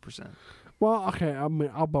a 50%. Well, okay. I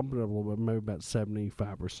mean, I'll bump it up a little bit, maybe about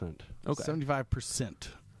 75%. Okay. 75%.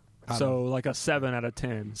 So like a 7 out of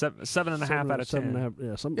 10. 7.5 out of 10. 7.5.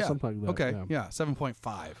 Yeah, something like that. Okay. Yeah. Yeah.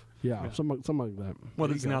 7.5. Yeah, Yeah. something like that. Well,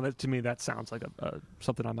 There you go. now that to me that sounds like a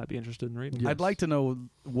something I might be interested in reading. Yes. I'd like to know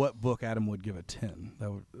what book Adam would give a 10.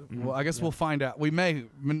 That would, well, I guess Yeah. we'll find out. We may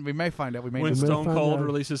find out. We may. When may Stone find Cold out.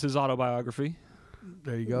 releases his autobiography.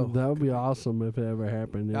 There you go. That would be awesome if it ever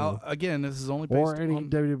happened. Yeah. Now, again, this is only based Or any on.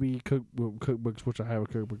 WWE cookbooks, which I have a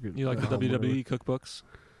cookbook. You like the at home, WWE cookbooks?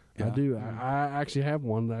 I Yeah. do. I actually have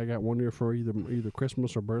one that I got one year for either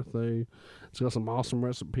Christmas or birthday. It's got some awesome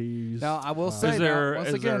recipes. Now, I will say, Is there- once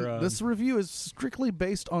is again, there, this review is strictly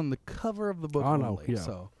based on the cover of the book I know, only. yeah.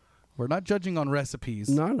 So we're not judging on recipes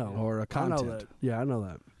no, I know. or I know content. that. Yeah, I know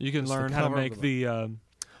that. You can Just the learn how to cover of make the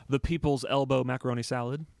the people's elbow macaroni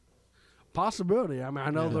salad. Possibility. I mean, I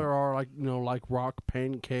know Yeah. there are like rock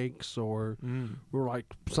pancakes or like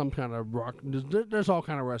some kind of rock. There's all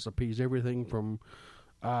kind of recipes. Everything from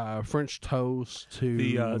French toast to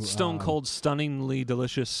The Stone Cold stunningly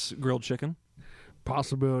delicious grilled chicken.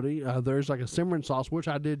 possibility. There's like a simmering sauce, which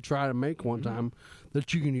I did try to make one time,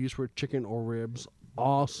 that you can use for chicken or ribs.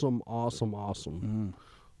 Awesome. Awesome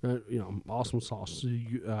sauce.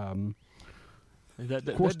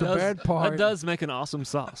 Of course, the bad part- that does make an awesome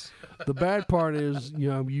sauce. The bad part is,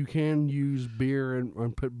 you can use beer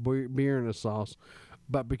and put beer in a sauce,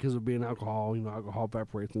 but because of being alcohol, alcohol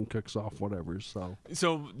evaporates and cooks off whatever. So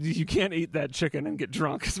So you can't eat that chicken and get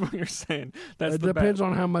drunk, is what you're saying. That's it the depends bad,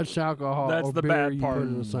 on how much alcohol That's or the beer bad you part. put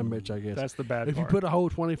in the sun bitch, I guess. That's the bad if part. you put a whole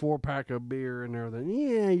 24 pack of beer in there, then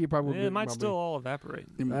you probably it might still all evaporate.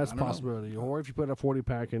 That's I a don't know. possibility. Or if you put a 40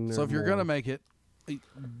 pack in there. So if you're more. gonna make it,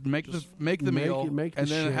 make the meal, make the and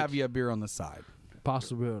then shit. have you a beer on the side.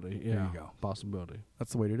 Possibility. Yeah. There you go. Possibility.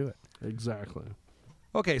 That's the way to do it. Exactly.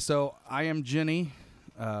 Okay, so I Am Jenny.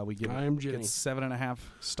 We give I Am Jenny. It's 7.5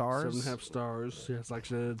 stars. 7.5 stars. Yeah, it's like I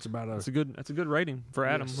said, it's about a. That's a good rating for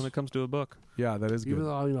Adam Yes. when it comes to a book. Yeah, that is good. Even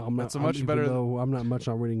though I'm not, That's a much better- Though I'm not much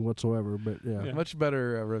on reading whatsoever, but yeah, Yeah. Much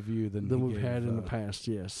better review than we've he had gave, in the past.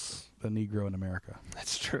 Yes. The Negro in America.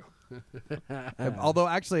 That's true. Although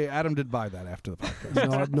actually, Adam did buy that after the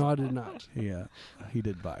podcast. no, I did not. He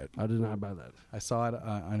did buy it. I did not buy that. I saw it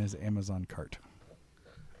on his Amazon cart.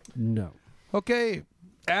 No. Okay,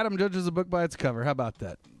 Adam judges a book by its cover. How about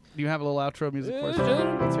that? Do you have a little outro music for us?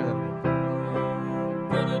 Yeah. Let's hear that.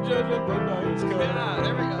 Gonna judge a book by its cover. Yeah,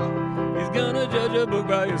 there we go. He's gonna judge a book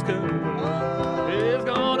by its cover. It's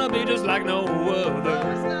gonna be just like no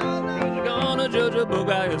other. He's gonna judge a book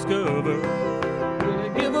by its cover. Will he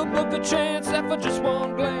give a book a chance after just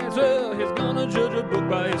one glance? Well, he's gonna judge a book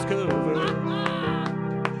by its cover.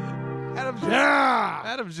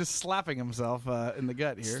 Adam's just slapping himself in the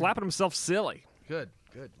gut here. Slapping himself silly. Good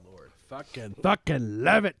Lord. Fucking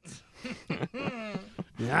love it.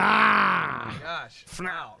 Yeah. Gosh.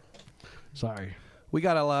 Wow. Sorry. We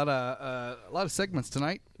got a lot of segments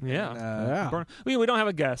tonight. Yeah. Yeah. We don't have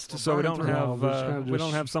a guest, so we don't burning through. have No, it's kinda we don't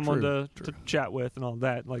just have someone true. to chat with and all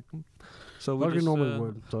that. Like, so we Like you just normally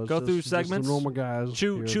would. So it's go just- through just the segments. normal guys.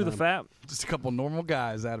 chew here the and fat. Just a couple normal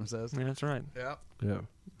guys, Adam says. Yeah, that's right. Yeah, Yeah.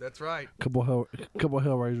 that's right. Couple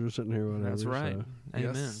Hellraisers sitting here. Whatever, That's right. So.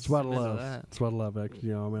 Amen. Yes. It's what I Amen to love. that. It's what I love. Actually,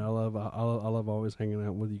 you know, I mean, I love always hanging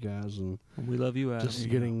out with you guys and We love you, Adam. just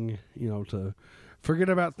getting, to forget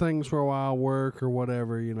about things for a while, work or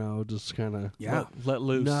whatever. Just kind of Yeah. Let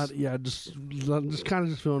loose. just kind of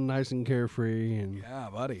just feeling nice and carefree and Yeah,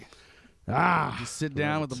 buddy. ah, Just sit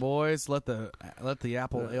down with the boys. Let the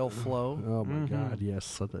apple ale flow. oh my Mhm. God,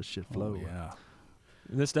 yes, let that shit flow. yeah.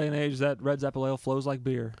 In this day and age, that Red's Apple Ale flows like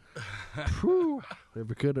beer. Whew.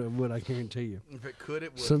 If it could, it would. I guarantee you. If it could,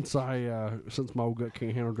 it would. Since my old gut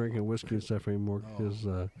can't handle drinking whiskey and stuff anymore, because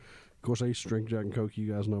of course I used to drink Jack and Coke.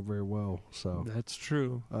 You guys know very well. So That's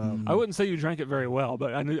true. um, I wouldn't say you drank it very well,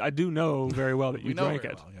 but I do know very well that we you know drank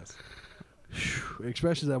very it. well, yes.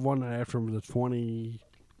 especially that one night after the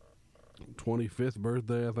 25th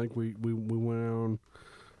birthday, I think we went on.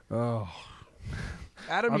 Oh,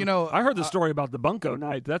 Adam, I heard the story about the Bunko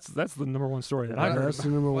night. That's the number one story that I yeah, heard. that's the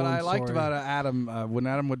number what one. I liked story. about Adam, when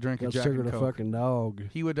Adam would drink a Got Jack sugar and the Coke, fucking dog.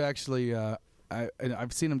 he would actually.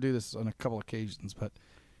 I've seen him do this on a couple occasions, but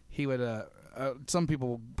he would. Some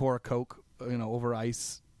people pour a Coke, over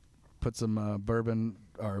ice, put some bourbon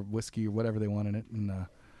or whiskey or whatever they want in it, and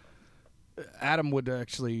Adam would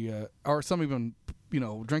actually, or some even,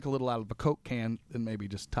 drink a little out of a Coke can and maybe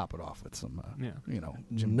just top it off with some, Yeah.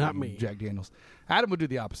 Jim Not Beam, me. Jack Daniels. Adam would do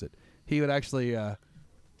the opposite. He would actually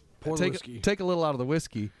Pour the take whiskey. take a little out of the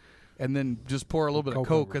whiskey, and then just pour a little bit of Coke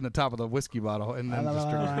Coke over. in the top of the whiskey bottle, and then just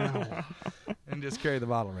drink it, and just carry the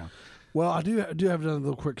bottle around. Well, I do have another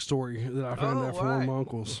little quick story that I found Oh, out from one of my why?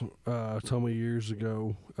 uncles. Told me years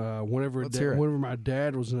ago. Whenever Let's hear it. whenever my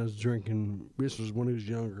dad was in his drinking, this was when he was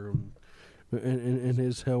younger, in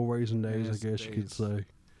his hell raising days, His I guess you could days. say.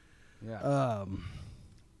 Yeah.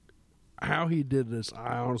 How he did this,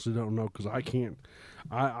 I honestly don't know because I can't.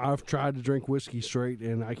 I've tried to drink whiskey straight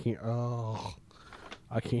and I can't. Oh,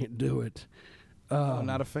 I can't do it. I'm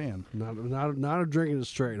not a fan. Not drinking it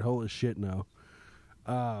straight. Holy shit, no.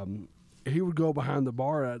 He would go behind the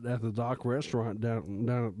bar at the Dock restaurant down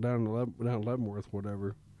in Leavenworth,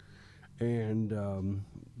 whatever, and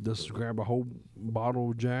just grab a whole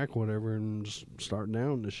bottle of Jack, whatever, and just start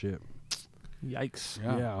down the shit. Yikes.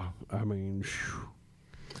 Yeah. I mean, phew.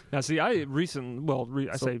 Now, see, I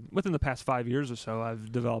say within the past 5 years or so,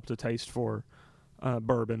 I've developed a taste for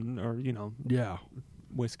bourbon or Yeah,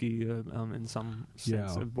 whiskey in some sense,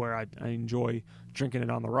 Yeah. of where I enjoy drinking it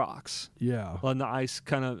on the rocks, yeah. letting the ice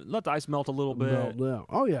let the ice melt a little bit, No.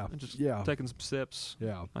 Oh yeah, and just yeah, taking some sips.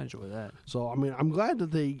 yeah. I enjoy that. So I mean, I'm glad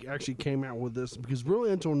that they actually came out with this because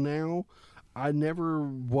really until now, I never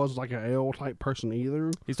was like an ale type person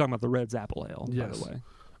either. He's talking about the Red's Apple Ale, by Yes. the way.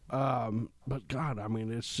 But God, I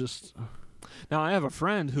mean, it's just Now, I have a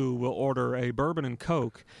friend who will order a bourbon and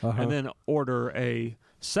Coke Uh-huh. and then order a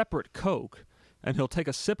separate Coke, and he'll take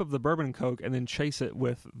a sip of the bourbon and Coke and then chase it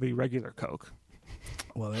with the regular Coke.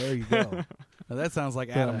 Well, there you go. Now, that sounds like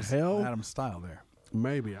Adam's style there.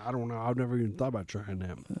 maybe I don't know. I've never even thought about trying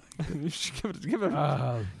that. You should give it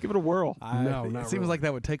a whirl. No, it not seems really. like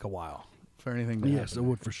that would take a while for anything to Yes, it happen.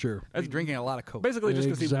 would for sure. He's drinking a lot of Coke. Basically, just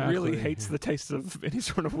because he really Exactly. hates the taste of any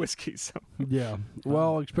sort of whiskey. So Yeah.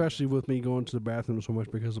 Well, especially with me going to the bathroom so much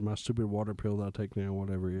because of my stupid water pill that I take now.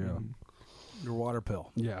 Whatever. Yeah. Your water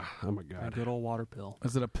pill. Yeah. Oh my A God. good old water pill.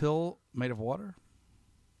 Is it a pill made of water?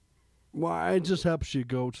 Well, it just helps you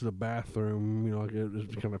go to the bathroom. You know, like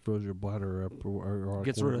it kind of fills your bladder up, or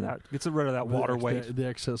Gets rid of that. Gets rid of that water weight. The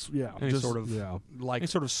excess. Yeah. Any just, sort of Yeah. Like Any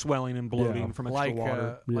sort of swelling and bloating Yeah. from extra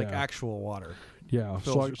water. like Yeah. actual water. Yeah.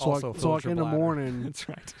 Fills- So also like fills your in the bladder. morning, That's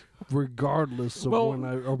right. regardless of Well, when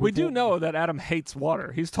I. Or we do before- know that Adam hates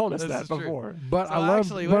water. He's told us This that is true. before. But So I love,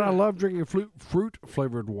 actually, but wait a I minute. love drinking fruit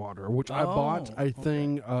flavored water, which I bought a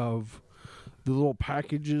thing of the little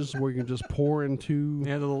packages where you can just pour into,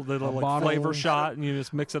 Yeah, the little like, bottle. flavor shot, and you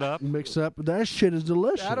just mix it up. mix up. That shit is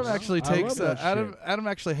delicious. Adam actually I takes love that shit. Adam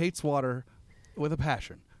actually hates water with a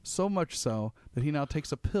passion. So much so that he now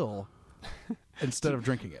takes a pill instead of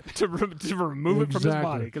drinking it. to remove it from his Exactly.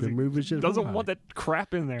 body because To he remove it from doesn't his want body. that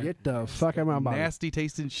crap in there. Get the fuck out of my body. Nasty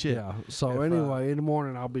tasting shit. Yeah. So If, anyway, in the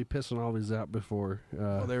morning I'll be pissing all these out before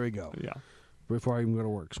Well, there we go. Yeah. before I even go to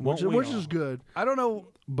work, Won't which we is all? good. I don't know.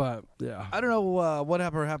 But yeah, I don't know what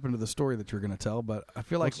happened to the story that you're going to tell, but I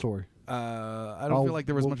feel what like story? I don't feel like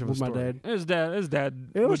there was much of a with story. my dad. His dad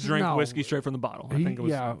It would was- drink no. whiskey straight from the bottle. I think it was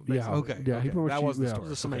yeah. Okay. Yeah, okay. he pretty much- That was the yeah. it story.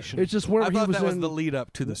 was a summation. It's just I whenever he thought was that was in the lead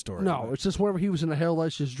up to the story. No, but- it's just whenever he was in a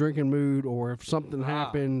hellacious drinking mood, or if something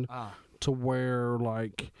happened to where,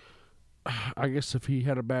 like, I guess if he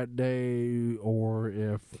had a bad day, or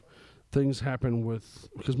if things happened with,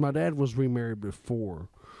 because my dad was remarried before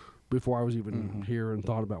I was even here and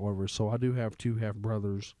thought about whatever. So I do have two half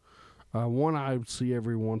brothers. One I see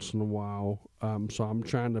every once in a while. So I'm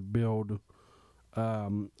trying to build a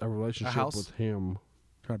relationship house? with him.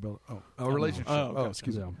 Trying to build a relationship. Oh, okay.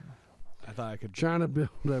 Excuse me. Yeah. I thought I could. Trying to build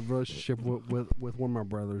that relationship with one of my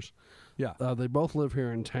brothers. Yeah. They both live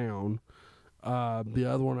here in town. The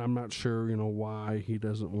other one, I'm not sure, why he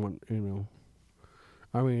doesn't want,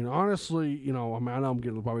 I mean, honestly, I know I'm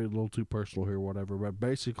getting probably a little too personal here, whatever, but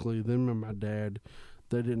basically, them and my dad,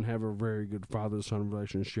 they didn't have a very good father-son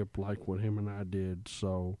relationship like what him and I did.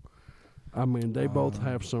 So, I mean, they both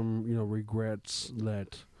have some, regrets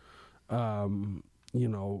that, I mean,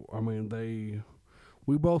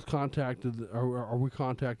 we both contacted, or we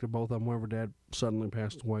contacted both of them whenever Dad suddenly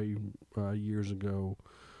passed away years ago,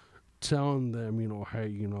 telling them,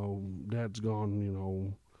 hey, Dad's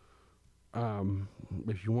gone,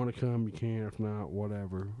 if you want to come, you can. If not,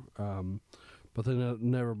 whatever. But they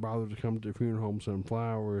never bothered to come to the funeral home, send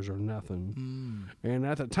flowers or nothing. And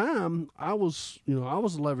at the time, I was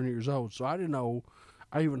 11 years old, so I didn't know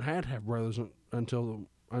I even had half brothers until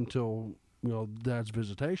Dad's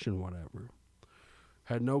visitation, whatever.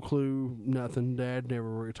 Had no clue, nothing. Dad never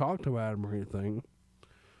really talked about him or anything.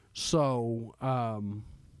 So, I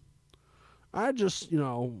just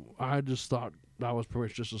thought I was pretty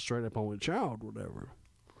much just a straight up only child, whatever.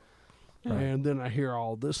 Yeah. And then I hear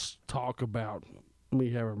all this talk about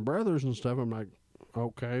me having brothers and stuff. I'm like,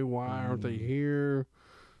 okay, why aren't they here?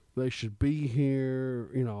 They should be here,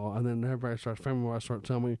 And then everybody starts, family start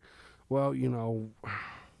telling me, well,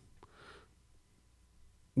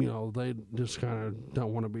 they just kind of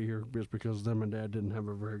don't want to be here just because them and Dad didn't have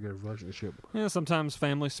a very good relationship. Yeah, sometimes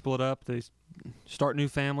families split up. They start new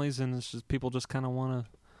families, and it's just people just kind of want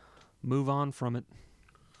to move on from it.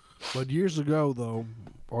 But years ago, though,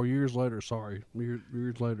 or years later,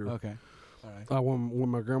 years later, Okay. All right. when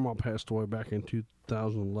my grandma passed away back in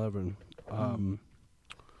 2011,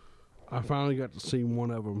 I finally got to see one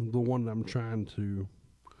of them, the one that I'm trying to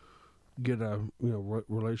get a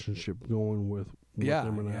relationship going with Yeah,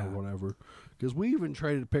 him and I, yeah. whatever. Because we even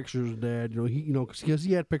traded pictures of Dad. Because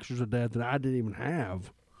he had pictures of Dad that I didn't even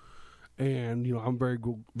have, and I'm very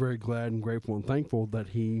very glad and grateful and thankful that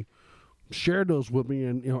he shared those with me,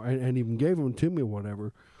 and and even gave them to me or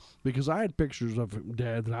whatever. Because I had pictures of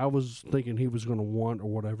Dad that I was thinking he was going to want or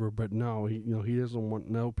whatever, but no, he doesn't want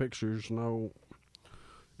no pictures, no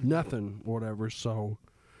nothing, whatever. So,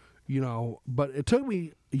 but it took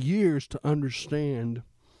me years to understand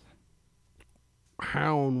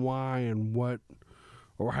how and why and what,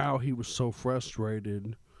 or how he was so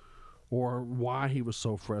frustrated, or why he was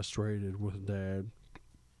so frustrated with Dad,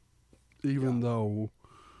 even though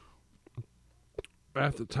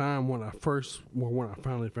at the time when I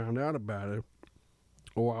finally found out about it,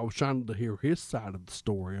 or I was trying to hear his side of the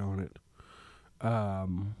story on it,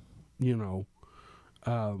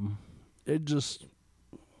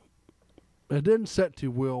 it didn't set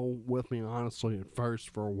too well with me, honestly, at first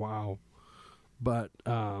for a while. But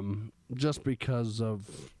just because of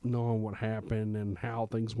knowing what happened and how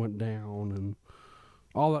things went down and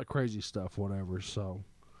all that crazy stuff, whatever. So,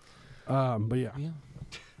 but yeah.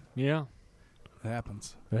 Yeah. It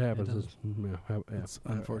happens. It happens. It does. It's It's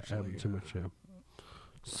unfortunately, happens too much. Yeah.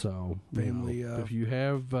 So Family, if you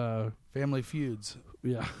have Family Feuds.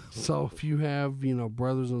 yeah, so if you have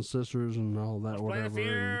brothers and sisters and all that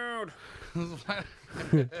whatever.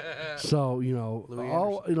 So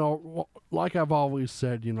like I've always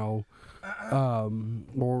said, or I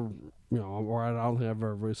don't think I've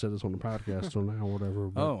ever really said this on the podcast or now, whatever.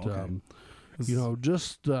 But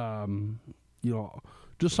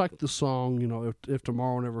just like the song, if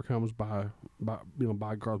tomorrow never comes by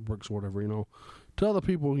Garth Brooks or whatever, tell the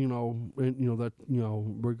people, that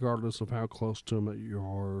regardless of how close to them that you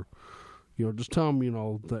are, just tell them,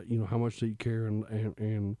 that how much that you care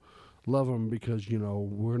and love them, because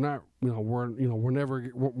we're not we're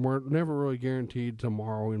never really guaranteed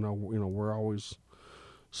tomorrow. We're always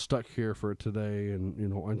stuck here for today,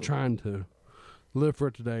 and trying to live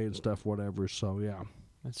for today and stuff, whatever. So yeah,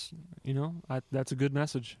 It's that's a good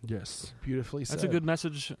message. yes, Beautifully said. That's a good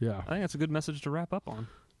message. yeah, I think that's a good message to wrap up on.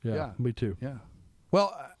 yeah, me too. Yeah.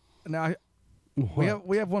 Well, now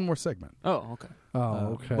we have one more segment. Oh, okay.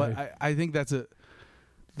 Oh, okay. But I think that would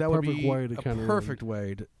Perfect be way to a kinda perfect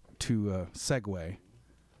way to segue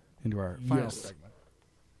into our final Yes. segment.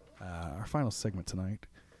 Our final segment tonight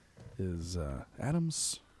is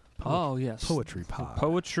Adam's Oh, yes. Poetry Pie.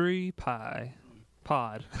 Poetry pie.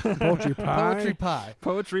 Pod. Poetry pie. Poetry Pie.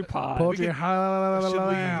 Poetry pod. Poetry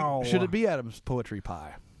Should it be Adam's Poetry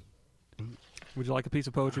Pie? Would you like a piece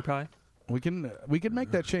of poetry pie? We can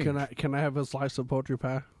make that change. Can I have a slice of poetry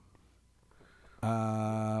pie?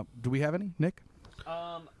 Do we have any, Nick?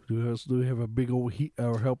 Do we have a big old heat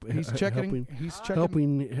or help? He's checking.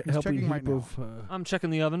 Helping checking right heap now. of. I'm checking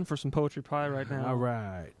the oven for some poetry pie right now. All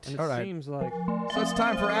right. And it All right. seems like So it's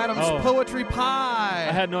time for Adam's Oh. Poetry Pie.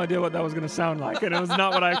 I had no idea what that was going to sound like, and it was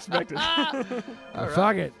not what I expected. I All right.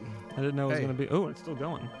 Fuck it. didn't know it was Hey. going to be. Oh, it's still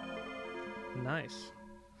going. Nice.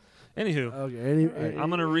 Anywho, Okay. I'm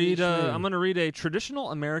gonna read. I'm gonna read a traditional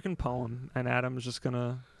American poem, and Adam's just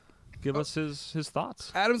gonna give us his thoughts.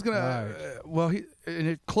 Adam's gonna.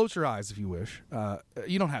 Right. Close your eyes if you wish.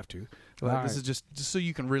 You don't have to. All This right. is just so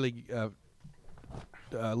you can really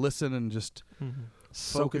listen and just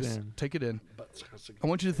Soak focus. it in. Take it in. I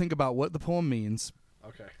want you to think about what the poem means.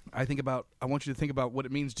 Okay. I want you to think about what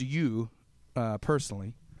it means to you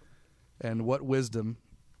personally, and what wisdom,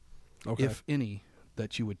 Okay. if any,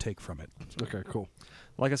 that you would take from it. Okay. Cool.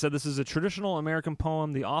 Like I said, this is a traditional American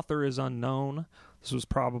poem. The author is unknown. This was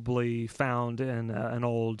probably found in an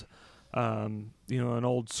old, an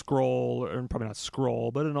old scroll, or probably not scroll,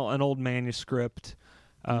 but an old manuscript,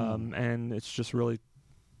 and it's just really,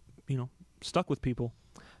 stuck with people.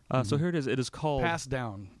 So here it is. It is called. Passed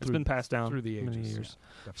down. It's been passed down through the ages. many years.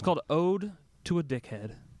 Yeah, It's called Ode to a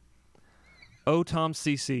Dickhead. Oh, Tom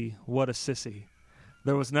Cece, what a sissy.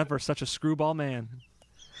 There was never such a screwball man.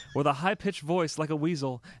 With a high-pitched voice like a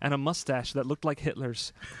weasel and a mustache that looked like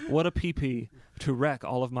Hitler's. What a pee-pee to wreck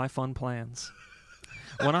all of my fun plans.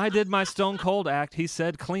 When I did my stone-cold act, he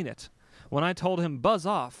said, clean it. When I told him, buzz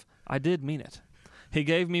off, I did mean it. He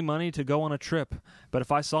gave me money to go on a trip, but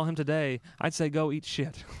if I saw him today, I'd say go eat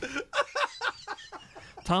shit.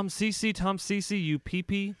 Tom Cece, you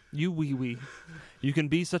pee-pee, you wee-wee. You can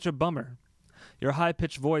be such a bummer. Your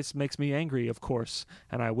high-pitched voice makes me angry, of course,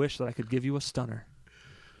 and I wish that I could give you a stunner.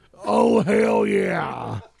 Oh hell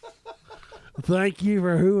yeah! Thank you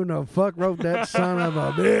for who in the fuck wrote that son of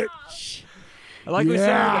a bitch. Like we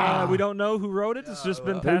Yeah. said, we don't know who wrote it. It's just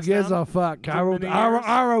been Who passed gives down. a fuck? I for wrote. many I years.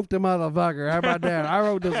 wrote the motherfucker. How about that? I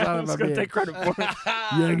wrote the son I'm of a just going to bitch. take credit for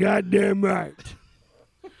it. You goddamn right.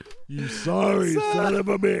 You sorry son of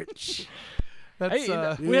a bitch. That's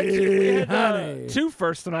Hey, we had honey. two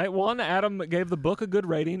firsts tonight. One, Adam gave the book a good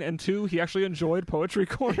rating, and two, he actually enjoyed Poetry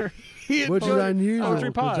Corner. Which is unusual.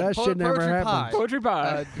 Poetry 'cause pie. that shit never Poetry happened. pie. Poetry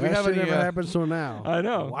Pie. do we That have shit any? never happened till now. I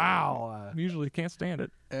know. Wow. Usually can't stand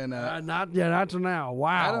it. And Not till now.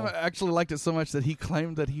 Wow. Adam actually liked it so much that he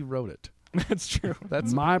claimed that he wrote it. That's true.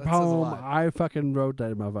 That's My that says a poem. lot. I fucking wrote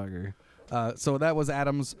that motherfucker. So that was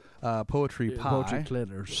Adam's Poetry Pie. Poetry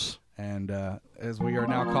clitters. And as we are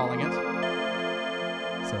now calling it.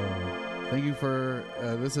 So thank you for,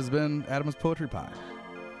 this has been Adam's Poetry Pie.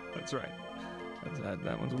 That's right.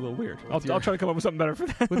 That one's a little weird. With I'll try to come up with something better for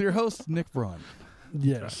that. With your host, Nick Braun.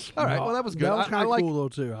 Yes. All right, well, that was good. That was I kind of like- cool though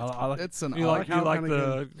too. I like It's an You like how the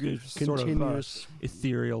kinda sort of continuous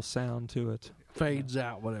ethereal sound to it. fades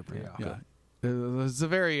out, whatever. Yeah. It's a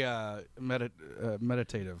very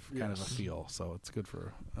meditative kind of a feel, so it's good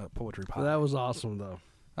for Poetry Pie. But that was awesome though.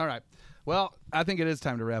 All right. Well, I think it is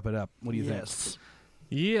time to wrap it up. What do you think? Yes.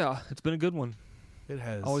 Yeah, it's been a good one. It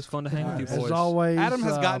has. Always fun to hang with you boys. As always, Adam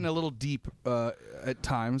has gotten a little deep at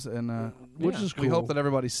times, and which is cool. we hope that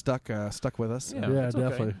everybody's stuck with us. Yeah, it's okay.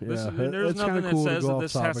 definitely. There's It's nothing kinda that cool to says go that off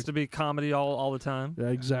this has topic. to be comedy all the time. Yeah,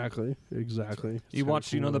 exactly. It's You kinda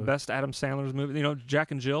watch, cool the to- best Adam Sandler's movie.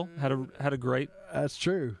 Jack and Jill had a great That's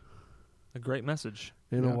true. message.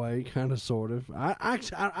 In a way, kind of, sort of. I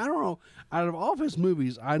don't know. Out of all of his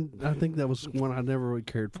movies, I think that was one I never really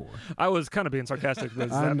cared for. I was kind of being sarcastic.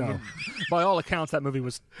 Because I know. By all accounts, that movie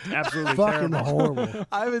was absolutely Fucking terrible. horrible.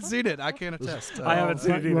 I haven't seen it. I can't attest. I haven't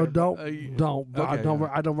seen it either. Well, don't. okay,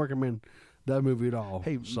 I don't recommend that movie at all.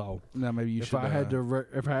 Hey, so now maybe you if should. I had to,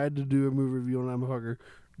 if I had to do a movie review on that motherfucker,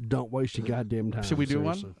 don't waste your goddamn time. Should we do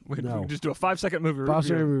one? seriously. We No. can just do a 5-second movie 5 review.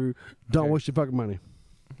 second movie. Don't Okay. waste your fucking money.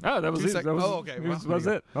 Oh, that was 2 it. sec- That was, oh, okay. Well, that was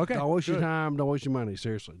it. Okay. Don't waste your good. time. Don't waste your money.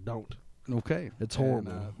 Seriously, don't. Okay, It's And,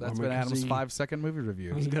 horrible. that's I mean, been 'cause Adam's he- 5-second movie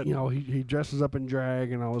review. Good. You know, he dresses up in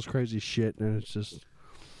drag and all this crazy shit, and it's just,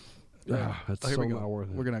 it's Here so we go. not worth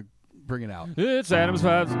it. We're gonna bring it out. It's Adam's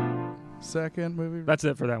 5. Second movie. That's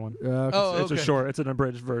it for that one. Oh, It's a okay. short. It's an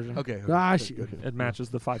abridged version. Okay. Ah, good, good. It matches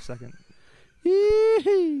the 5-second.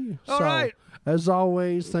 Yee-hee. All So, right. as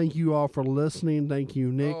always, thank you all for listening. Thank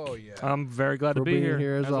you, Nick, Oh yeah. I'm very glad for to be being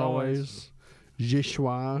here as always. always.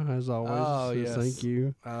 Joshua, as always. Oh, says yes. Thank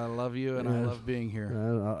you. I love you, and I Yes. love being here.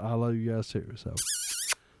 I love you guys too. So,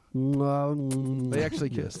 They actually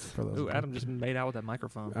kissed. For those. Ooh, Adam just made out with that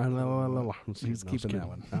microphone. I know. He's keeping that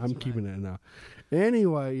one. I'm keeping it now.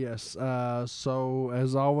 Anyway, yes. So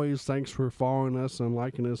as always, thanks for following us and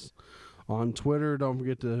liking us on Twitter. Don't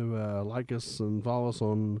forget to like us and follow us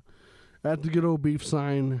on at the good old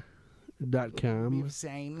beefsign.com.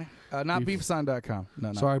 Beefsign. Not beefsign.com.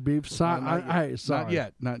 No. Sorry, beef sign. No, not yet. Hey, sorry.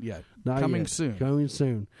 Not yet. Not Coming yet. soon. Coming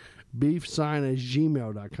soon.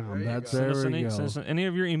 Beefsign@gmail.com. That's Send us there we go. send us any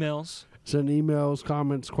of your emails. Send emails,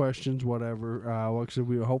 comments, questions, whatever. Like I said,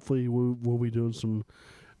 we'll be doing some.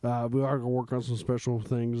 We are gonna work on some special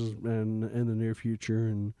things and in the near future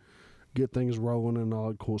and get things rolling and all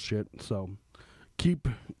that cool shit. So keep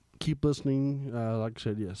listening. Like I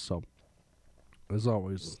said, yes. So as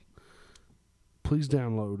always, please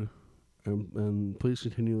download and please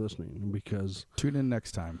continue listening, because Tune in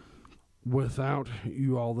next time. without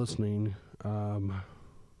you all listening,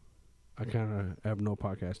 I kind of have no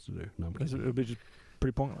podcast to do. No, I'm Because kidding. it would be just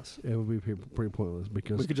pretty pointless. It would be pretty pointless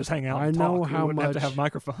because We could just hang out. I And know talk. how we wouldn't have to much- have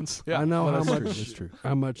microphones. I know Well, how that's much true. That's true.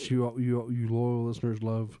 how much you loyal listeners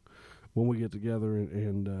love when we get together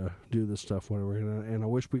and do this stuff, whatever. And I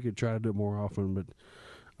wish we could try to do it more often, but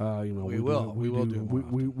We will. We will do it more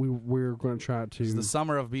We're going to try It's to. the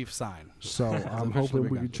summer of beef sign. So I'm officially hoping we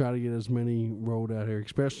begun. could try to get as many rolled out here,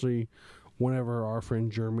 especially whenever our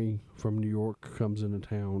friend Jeremy from New York comes into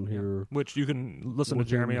town here. Which you can listen to Within-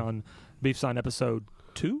 Jeremy on Beef Sign episode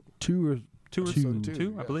 2? Two or Two,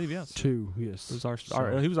 Two, I yeah. believe, yes. two, yes. He was our,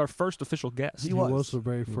 So- he was our first official guest. He was the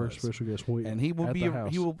very first special guest. And he will at be. the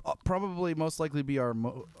house. He will probably most likely be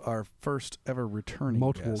our first ever returning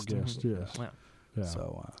multiple guest. guests. Yes. Yeah. Yeah.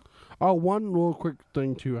 So Oh, one little quick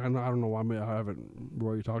thing too. I don't know why I haven't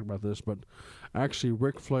really talked about this, but actually,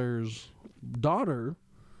 Ric Flair's daughter.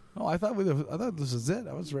 I thought this is it.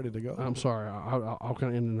 I was ready to go. I'm sorry. I'll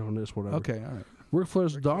kind of end it on this. Whatever. Okay, all right. Ric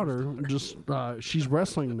Flair's daughter just she's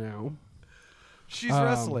wrestling now. She's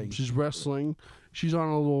wrestling. She's wrestling. She's on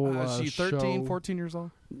a little. She's 13, show. 14 years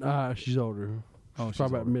old. She's older. Oh, She's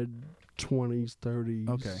probably about mid-20s, 30s,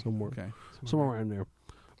 Okay. somewhere Okay. around there.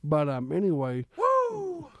 But anyway.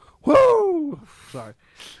 Woo! Woo! Sorry.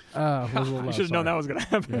 Was a little You loud, should have known sorry. that was going to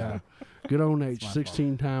happen. Yeah. Good old Nate,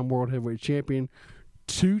 16-time World Heavyweight Champion,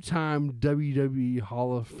 2-time WWE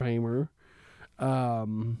Hall of Famer,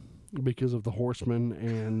 because of the Horseman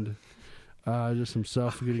and just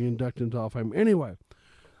himself getting inducted into Hall of Fame. Anyway,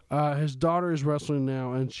 his daughter is wrestling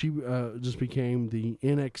now, and she just became the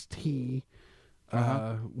NXT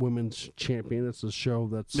Women's Champion. It's a show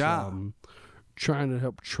that's trying to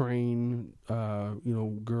help train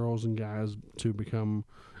girls and guys to become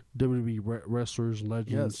WWE wrestlers,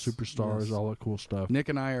 legends, superstars, all that cool stuff. Nick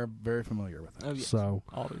and I are very familiar with that. Oh, yes. So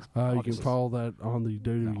Always. you can follow that on the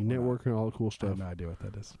WWE we're Network and all the cool I stuff. have no idea what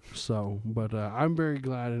that is. So, but I'm very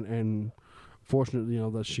glad and fortunate,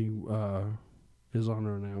 that she is on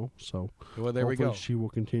there now. So Well, there we hopefully go. she will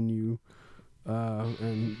continue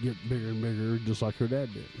and get bigger and bigger, just like her dad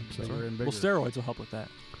did. So, Bigger and bigger. Well, steroids will help with that.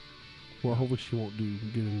 well, hopefully she won't get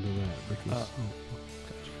into that because.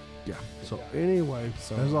 Yeah. So anyway,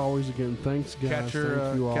 as always, again, thanks guys. Catch her,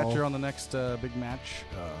 Thank you all. catch her on the next big match.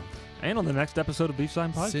 And on the next episode of Beef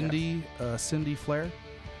Sign Podcast. Cindy Flair,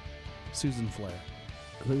 Susan Flair.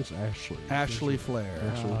 I think it's Ashley. Ashley Flair.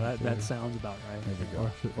 Ashley. Oh, that sounds about right. There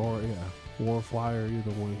we go. Or Flyer,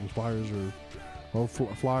 either one. Flyers or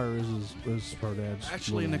Flyer is her dad's.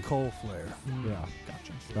 Actually, little- Nicole Flair. Yeah.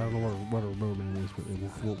 Gotcha. I don't know what her middle name is, but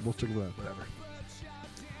we'll stick with that. Whatever.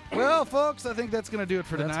 Well, folks, I think that's going to do it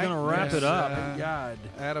for That's tonight. gonna wrap it up. God.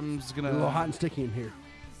 Adam's going A little hot to and sticky in here.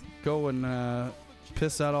 go and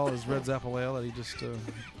piss out all his Red Apple Ale that he just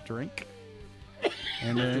drank.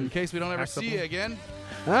 And in case we don't ever see you again,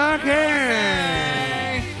 Okay.